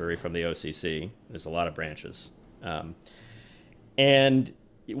of Treasury from the OCC. There's a lot of branches. And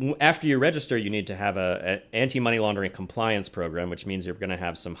after you register, you need to have an anti-money laundering compliance program, which means you're going to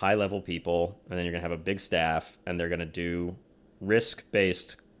have some high-level people, and then you're going to have a big staff, and they're going to do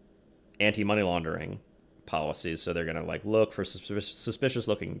risk-based anti-money laundering policies. So they're going to look for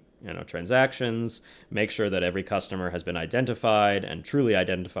suspicious-looking transactions, make sure that every customer has been identified and truly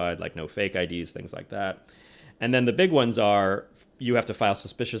identified, like no fake IDs, things like that. And then the big ones are you have to file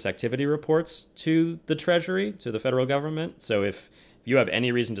suspicious activity reports to the Treasury, to the federal government. So if you have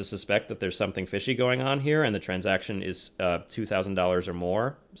any reason to suspect that there's something fishy going on here and the transaction is $2,000 or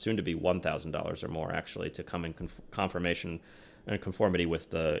more, soon to be $1,000 or more actually, to come in confirmation and conformity with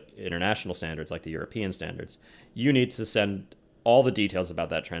the international standards like the European standards, you need to send all the details about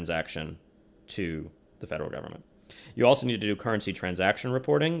that transaction to the federal government. You also need to do currency transaction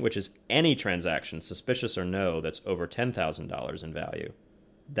reporting, which is any transaction, suspicious or no, that's over $10,000 in value.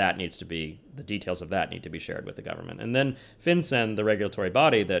 The details of that need to be shared with the government. And then FinCEN, the regulatory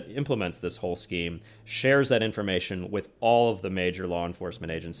body that implements this whole scheme, shares that information with all of the major law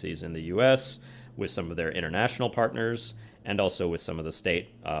enforcement agencies in the U.S., with some of their international partners, and also with some of the state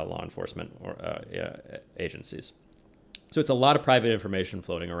law enforcement agencies. So it's a lot of private information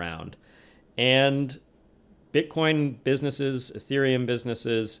floating around. And Bitcoin businesses, Ethereum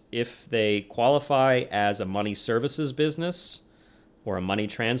businesses, if they qualify as a money services business or a money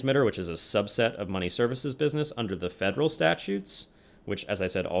transmitter, which is a subset of money services business under the federal statutes, which, as I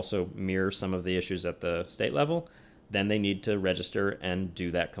said, also mirror some of the issues at the state level, then they need to register and do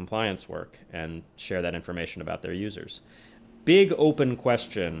that compliance work and share that information about their users. Big open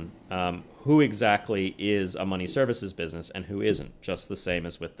question, who exactly is a money services business and who isn't, just the same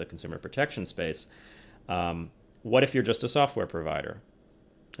as with the consumer protection space. What if you're just a software provider?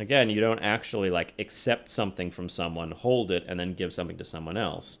 Again, you don't actually accept something from someone, hold it, and then give something to someone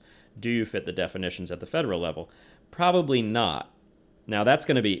else. Do you fit the definitions at the federal level? Probably not. Now, that's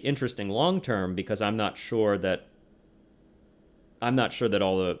going to be interesting long term because I'm not sure that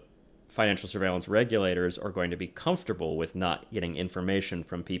all the financial surveillance regulators are going to be comfortable with not getting information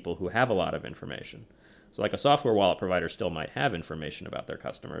from people who have a lot of information. So a software wallet provider still might have information about their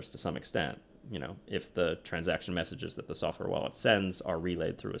customers to some extent, if the transaction messages that the software wallet sends are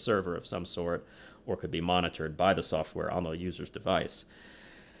relayed through a server of some sort or could be monitored by the software on the user's device.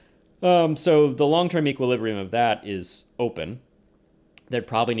 So the long-term equilibrium of that is open. There'd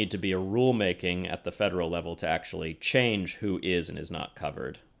probably need to be a rulemaking at the federal level to actually change who is and is not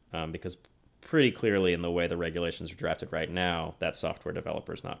covered, because pretty clearly in the way the regulations are drafted right now, that software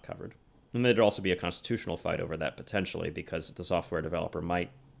developer is not covered. And there'd also be a constitutional fight over that potentially because the software developer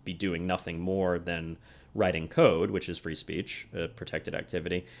might be doing nothing more than writing code, which is free speech, a protected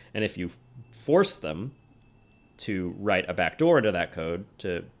activity. And if you force them to write a backdoor into that code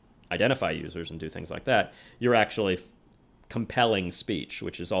to identify users and do things like that, you're actually compelling speech,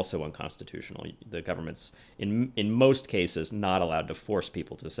 which is also unconstitutional. The government's, in most cases, not allowed to force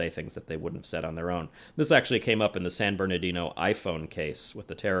people to say things that they wouldn't have said on their own. This actually came up in the San Bernardino iPhone case with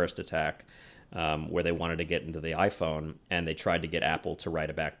the terrorist attack, where they wanted to get into the iPhone, and they tried to get Apple to write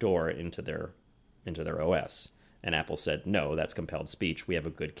a backdoor into their OS. And Apple said, no, that's compelled speech. We have a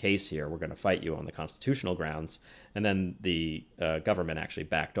good case here. We're going to fight you on the constitutional grounds. And then the government actually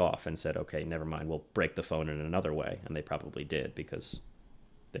backed off and said, okay, never mind, we'll break the phone in another way. And they probably did because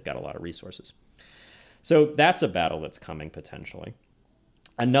they've got a lot of resources. So that's a battle that's coming potentially.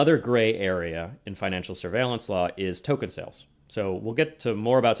 Another gray area in financial surveillance law is token sales. So we'll get to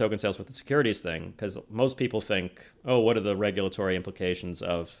more about token sales with the securities thing, because most people think, oh, what are the regulatory implications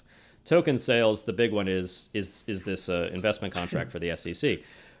of token sales? The big one is this investment contract for the SEC.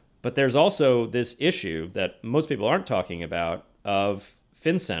 But there's also this issue that most people aren't talking about of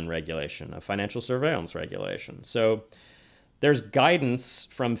FinCEN regulation, of financial surveillance regulation. So there's guidance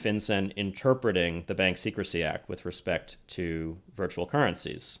from FinCEN interpreting the Bank Secrecy Act with respect to virtual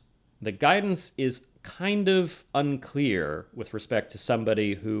currencies. The guidance is kind of unclear with respect to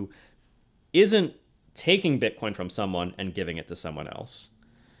somebody who isn't taking Bitcoin from someone and giving it to someone else,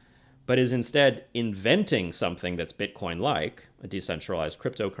 but is instead inventing something that's Bitcoin-like, a decentralized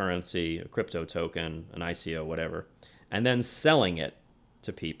cryptocurrency, a crypto token, an ICO, whatever, and then selling it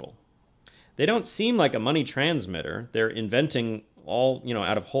to people. They don't seem like a money transmitter. They're inventing all,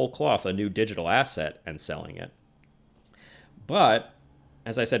 out of whole cloth, a new digital asset and selling it. But,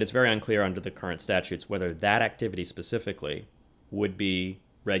 as I said, it's very unclear under the current statutes whether that activity specifically would be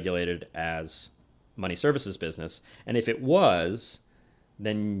regulated as money services business. And if it was,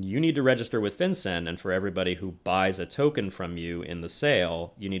 then you need to register with FinCEN, and for everybody who buys a token from you in the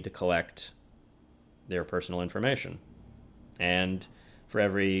sale, you need to collect their personal information. And for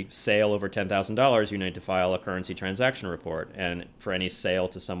every sale over $10,000, you need to file a currency transaction report. And for any sale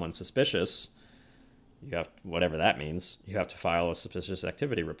to someone suspicious, you have, whatever that means, you have to file a suspicious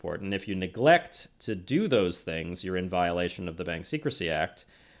activity report. And if you neglect to do those things, you're in violation of the Bank Secrecy Act,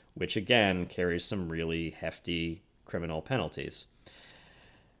 which again carries some really hefty criminal penalties.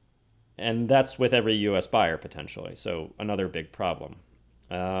 And that's with every U.S. buyer potentially. So another big problem.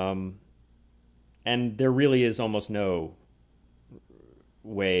 And there really is almost no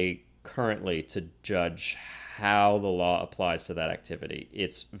way currently to judge how the law applies to that activity.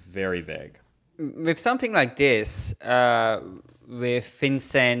 It's very vague. With something like this, with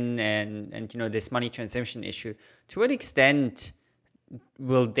FinCEN and this money transmission issue, to what extent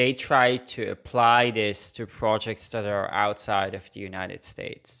will they try to apply this to projects that are outside of the United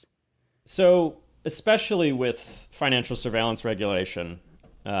States? So, especially with financial surveillance regulation,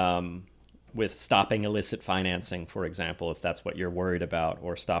 with stopping illicit financing, for example, if that's what you're worried about,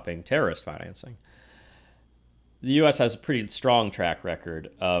 or stopping terrorist financing, the U.S. has a pretty strong track record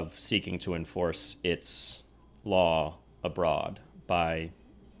of seeking to enforce its law abroad by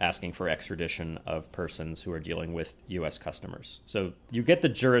asking for extradition of persons who are dealing with U.S. customers. So you get the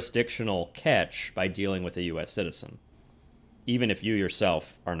jurisdictional catch by dealing with a U.S. citizen, even if you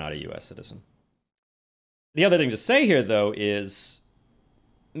yourself are not a U.S. citizen. The other thing to say here, though, is,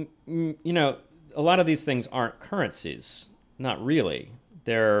 a lot of these things aren't currencies. Not really.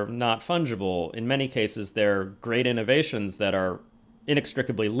 They're not fungible. In many cases, they're great innovations that are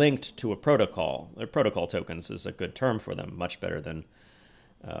inextricably linked to a protocol. Protocol tokens is a good term for them, much better than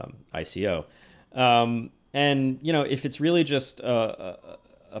ICO. If it's really just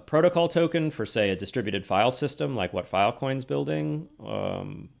a protocol token for, say, a distributed file system, like what Filecoin's building,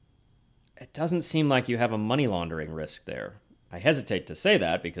 it doesn't seem like you have a money laundering risk there. I hesitate to say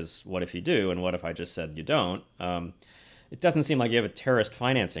that, because what if you do, and what if I just said you don't? It doesn't seem like you have a terrorist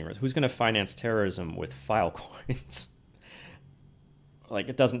financing risk. Who's going to finance terrorism with Filecoins?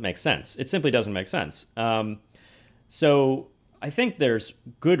 It doesn't make sense. It simply doesn't make sense. So I think there's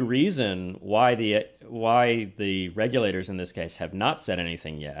good reason why the regulators in this case have not said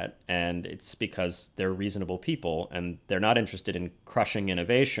anything yet, and it's because they're reasonable people and they're not interested in crushing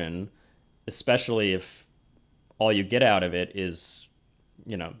innovation, especially if all you get out of it is,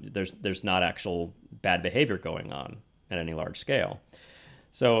 there's not actual bad behavior going on at any large scale.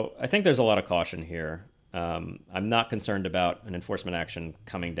 So I think there's a lot of caution here. I'm not concerned about an enforcement action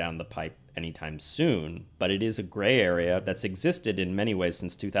coming down the pipe anytime soon, but it is a gray area that's existed in many ways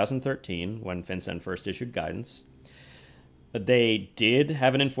since 2013, when FinCEN first issued guidance. They did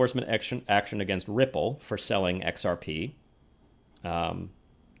have an enforcement action against Ripple for selling XRP.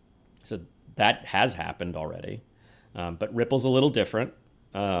 So that has happened already. But Ripple's a little different,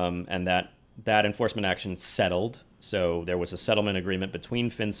 and that enforcement action settled. So there was a settlement agreement between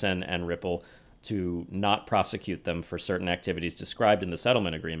FinCEN and Ripple to not prosecute them for certain activities described in the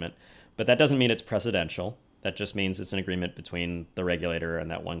settlement agreement. But that doesn't mean it's precedential. That just means it's an agreement between the regulator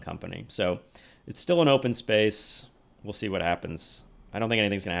and that one company. So it's still an open space. We'll see what happens. I don't think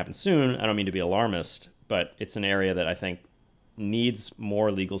anything's going to happen soon. I don't mean to be alarmist, but it's an area that I think needs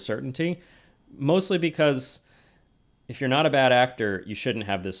more legal certainty, mostly because if you're not a bad actor, you shouldn't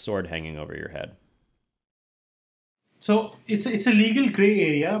have this sword hanging over your head. So it's a legal gray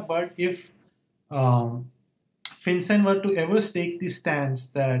area, but if FinCEN were to ever take the stance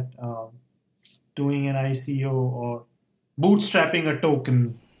that doing an ICO or bootstrapping a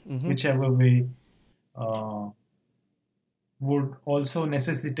token, whichever way, would also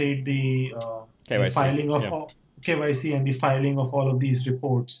necessitate the KYC, filing of yeah. KYC and the filing of all of these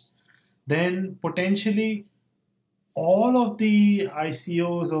reports. Then potentially all of the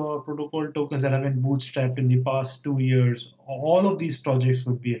ICOs or protocol tokens that have been bootstrapped in the past 2 years, all of these projects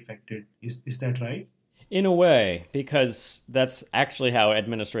would be affected. Is that right? In a way, because that's actually how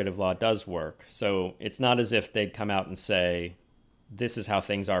administrative law does work. So it's not as if they'd come out and say, this is how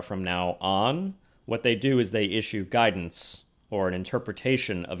things are from now on. What they do is they issue guidance or an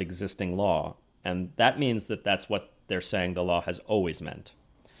interpretation of existing law. And that means that that's what they're saying the law has always meant.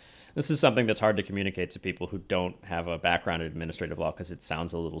 This is something that's hard to communicate to people who don't have a background in administrative law because it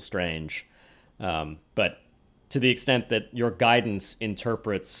sounds a little strange. But to the extent that your guidance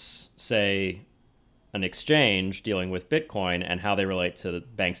interprets, say, an exchange dealing with Bitcoin and how they relate to the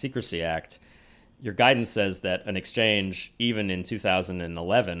Bank Secrecy Act, your guidance says that an exchange, even in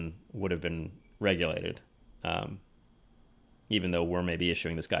 2011, would have been regulated, even though we're maybe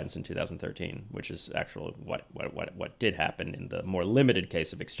issuing this guidance in 2013, which is actually what did happen in the more limited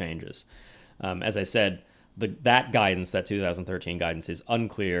case of exchanges. As I said, that guidance, that 2013 guidance, is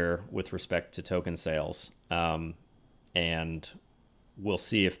unclear with respect to token sales, and we'll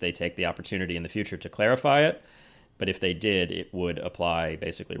see if they take the opportunity in the future to clarify it. But if they did, it would apply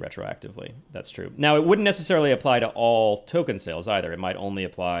basically retroactively. That's true. Now, it wouldn't necessarily apply to all token sales either. It might only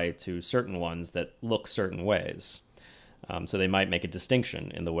apply to certain ones that look certain ways. So they might make a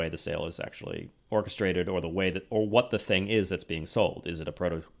distinction in the way the sale is actually orchestrated, or the way that, or what the thing is that's being sold. Is it a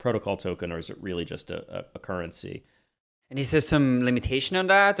protocol token, or is it really just a currency? And is there some limitation on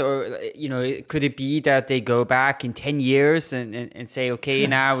that? Or, could it be that they go back in 10 years and say, okay,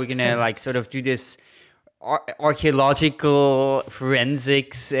 now we're going to like sort of do this archaeological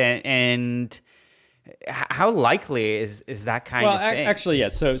forensics and how likely is that kind of thing? Well, actually,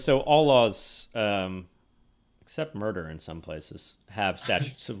 yes. So all laws, except murder in some places, have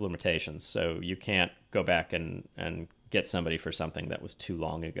statutes of limitations. So you can't go back and get somebody for something that was too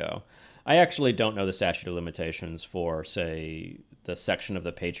long ago. I actually don't know the statute of limitations for, say, the section of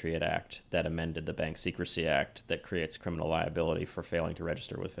the Patriot Act that amended the Bank Secrecy Act that creates criminal liability for failing to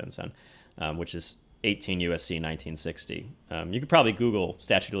register with FinCEN, which is 18 U.S.C. 1960. You could probably Google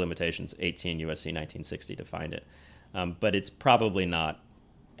statute of limitations 18 U.S.C. 1960 to find it. But it's probably not,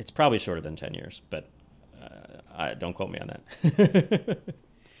 it's probably shorter than 10 years, but don't quote me on that.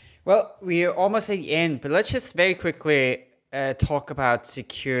 Well, we're almost at the end, but let's just very quickly talk about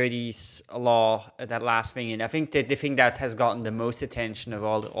securities law, that last thing. And I think that the thing that has gotten the most attention of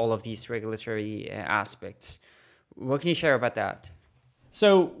all of these regulatory aspects. What can you share about that?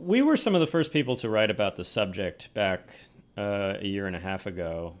 So we were some of the first people to write about the subject back a year and a half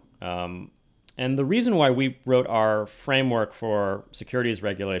ago. And the reason why we wrote our framework for securities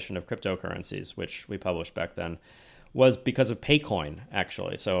regulation of cryptocurrencies, which we published back then, was because of Paycoin,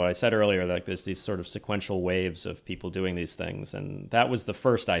 actually. So I said earlier that there's these sort of sequential waves of people doing these things, and that was the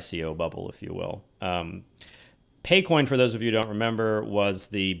first ICO bubble, if you will. Paycoin, for those of you who don't remember, was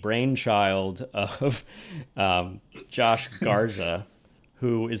the brainchild of Josh Garza,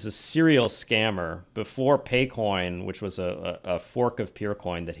 who is a serial scammer. Before Paycoin, which was a fork of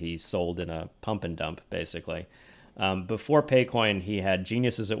Peercoin that he sold in a pump and dump, basically. Before Paycoin, he had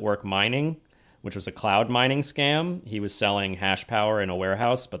Geniuses at Work Mining, which was a cloud mining scam. He was selling hash power in a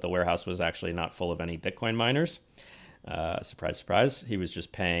warehouse, but the warehouse was actually not full of any Bitcoin miners. Surprise, surprise. He was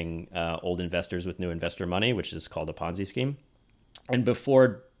just paying old investors with new investor money, which is called a Ponzi scheme. And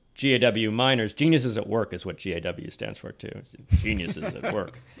before GAW miners, Geniuses at Work is what GAW stands for too. It's Geniuses at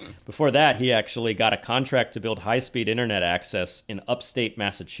Work. Before that, he actually got a contract to build high-speed internet access in upstate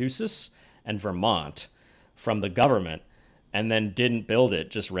Massachusetts and Vermont from the government, and then didn't build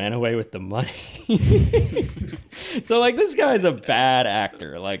it, just ran away with the money. So, like, this guy's a bad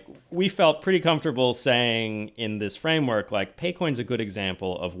actor. Like, we felt pretty comfortable saying in this framework, like, Paycoin's a good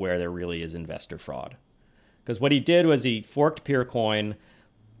example of where there really is investor fraud. Because what he did was he forked Peercoin,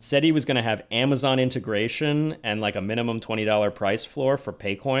 said he was going to have Amazon integration and like a minimum $20 price floor for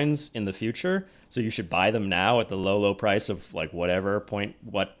Paycoins in the future. So you should buy them now at the low price of like whatever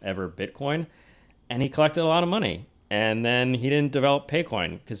Bitcoin. And he collected a lot of money. And then he didn't develop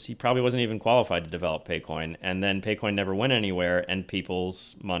Paycoin because he probably wasn't even qualified to develop Paycoin. And then Paycoin never went anywhere and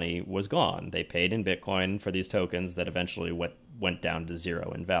people's money was gone. They paid in Bitcoin for these tokens that eventually went down to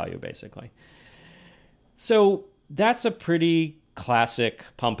zero in value, basically. So that's a pretty classic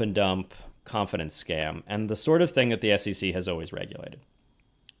pump and dump confidence scam and the sort of thing that the SEC has always regulated.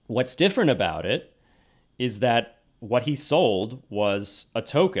 What's different about it is that what he sold was a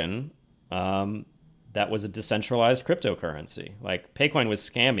token that was a decentralized cryptocurrency. Like Paycoin was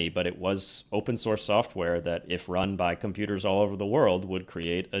scammy, but it was open source software that, if run by computers all over the world, would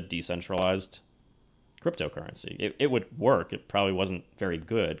create a decentralized cryptocurrency. It would work. It probably wasn't very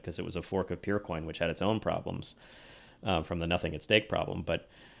good because it was a fork of Peercoin, which had its own problems from the nothing at stake problem. But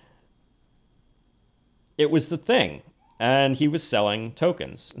it was the thing. And he was selling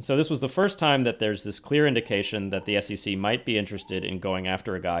tokens. And so this was the first time that there's this clear indication that the SEC might be interested in going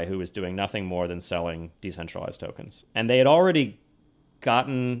after a guy who was doing nothing more than selling decentralized tokens. And they had already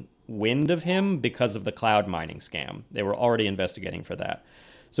gotten wind of him because of the cloud mining scam. They were already investigating for that.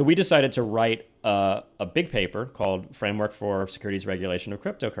 So we decided to write a big paper called Framework for Securities Regulation of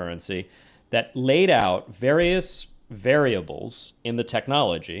Cryptocurrency that laid out various variables in the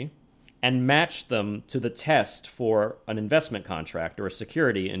technology and matched them to the test for an investment contract or a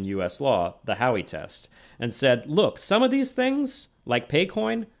security in US law, the Howey test, and said, look, some of these things, like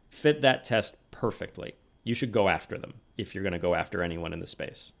Paycoin, fit that test perfectly. You should go after them if you're going to go after anyone in the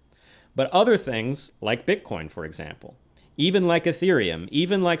space. But other things, like Bitcoin, for example, even like Ethereum,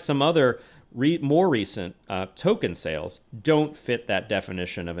 even like some other more recent token sales, don't fit that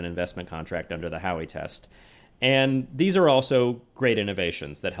definition of an investment contract under the Howey test. And these are also great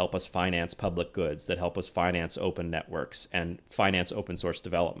innovations that help us finance public goods, that help us finance open networks and finance open source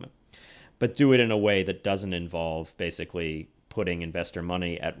development, but do it in a way that doesn't involve basically putting investor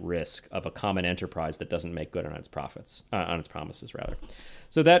money at risk of a common enterprise that doesn't make good on its profits, on its promises, rather.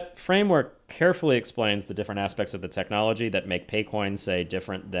 So that framework carefully explains the different aspects of the technology that make Paycoin, say,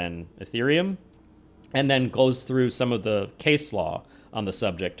 different than Ethereum, and then goes through some of the case law on the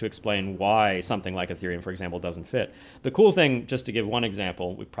subject to explain why something like Ethereum, for example, doesn't fit. The cool thing, just to give one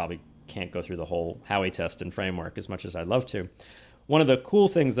example, we probably can't go through the whole Howey test and framework as much as I'd love to. One of the cool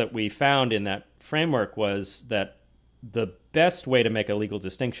things that we found in that framework was that the best way to make a legal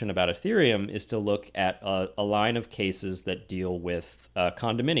distinction about Ethereum is to look at a line of cases that deal with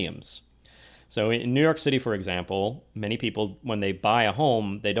condominiums. So in New York City, for example, many people, when they buy a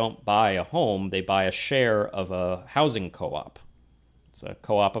home, they don't buy a home, they buy a share of a housing co-op. It's a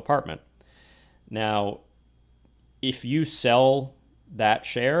co-op apartment. Now, if you sell that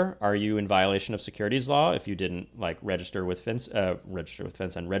share, are you in violation of securities law if you didn't register with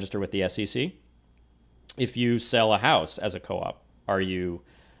FinCEN and register with the SEC? If you sell a house as a co-op, are you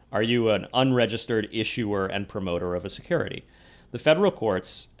an unregistered issuer and promoter of a security? The federal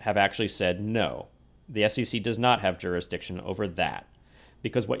courts have actually said no. The SEC does not have jurisdiction over that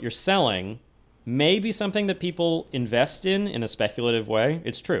because what you're selling may be something that people invest in a speculative way.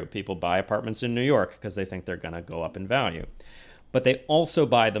 It's true. People buy apartments in New York because they think they're going to go up in value. But they also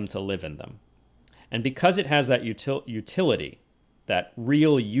buy them to live in them. And because it has that utility, that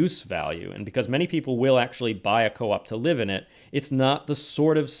real use value, and because many people will actually buy a co-op to live in it, it's not the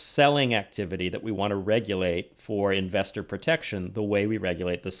sort of selling activity that we want to regulate for investor protection the way we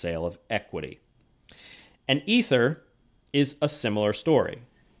regulate the sale of equity. And Ether is a similar story.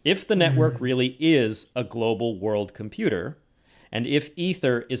 If the network really is a global world computer, and if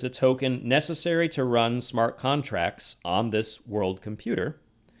Ether is a token necessary to run smart contracts on this world computer,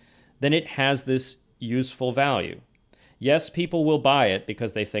 then it has this useful value. Yes, people will buy it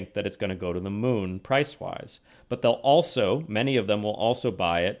because they think that it's going to go to the moon price-wise, but many of them will also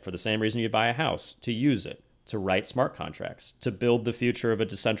buy it for the same reason you buy a house, to use it, to write smart contracts, to build the future of a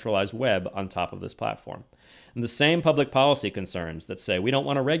decentralized web on top of this platform. And the same public policy concerns that say we don't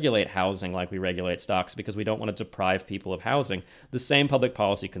want to regulate housing like we regulate stocks because we don't want to deprive people of housing, the same public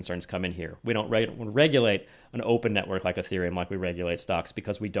policy concerns come in here. We don't regulate an open network like Ethereum like we regulate stocks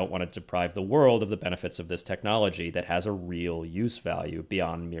because we don't want to deprive the world of the benefits of this technology that has a real use value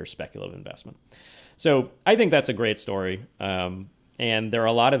beyond mere speculative investment. So I think that's a great story. And there are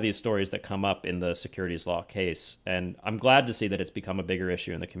a lot of these stories that come up in the securities law case. And I'm glad to see that it's become a bigger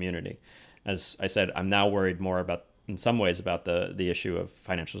issue in the community. As I said, I'm now worried more about, in some ways, about the issue of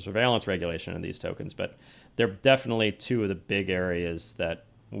financial surveillance regulation in these tokens. But they're definitely two of the big areas that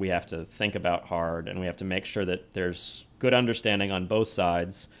we have to think about hard. And we have to make sure that there's good understanding on both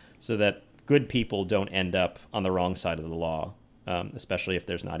sides so that good people don't end up on the wrong side of the law, especially if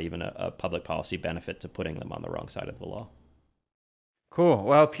there's not even a public policy benefit to putting them on the wrong side of the law. Cool.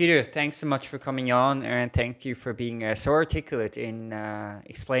 Well, Peter, thanks so much for coming on, and thank you for being so articulate in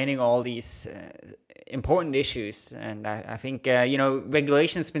explaining all these important issues. And I think,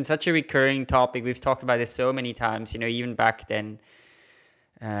 regulation has been such a recurring topic. We've talked about this so many times, even back then,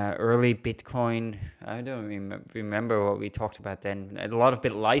 early Bitcoin. I don't remember what we talked about then. A lot of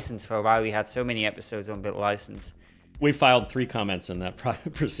BitLicense for a while. We had so many episodes on BitLicense. We filed 3 comments in that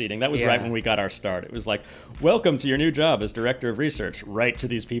proceeding. That was right when we got our start. It was like, welcome to your new job as director of research. Write to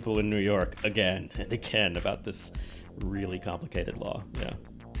these people in New York again and again about this really complicated law. Yeah.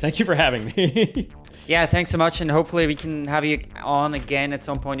 Thank you for having me. Yeah, thanks so much. And hopefully we can have you on again at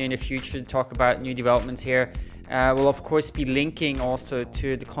some point in the future to talk about new developments here. We'll of course be linking also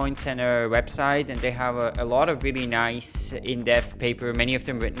to the Coin Center website, and they have a lot of really nice in-depth paper, many of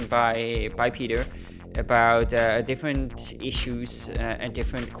them written by Peter, about different issues and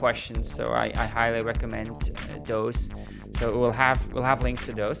different questions. So I highly recommend those. So we'll have links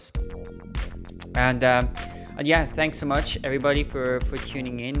to those. And yeah, thanks so much everybody for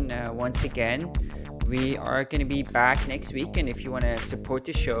tuning in once again. We are going to be back next week, and if you want to support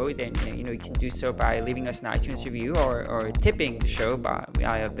the show, then you can do so by leaving us an iTunes review or tipping the show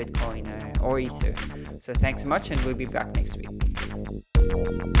via Bitcoin or Ether. So thanks so much, and we'll be back next week.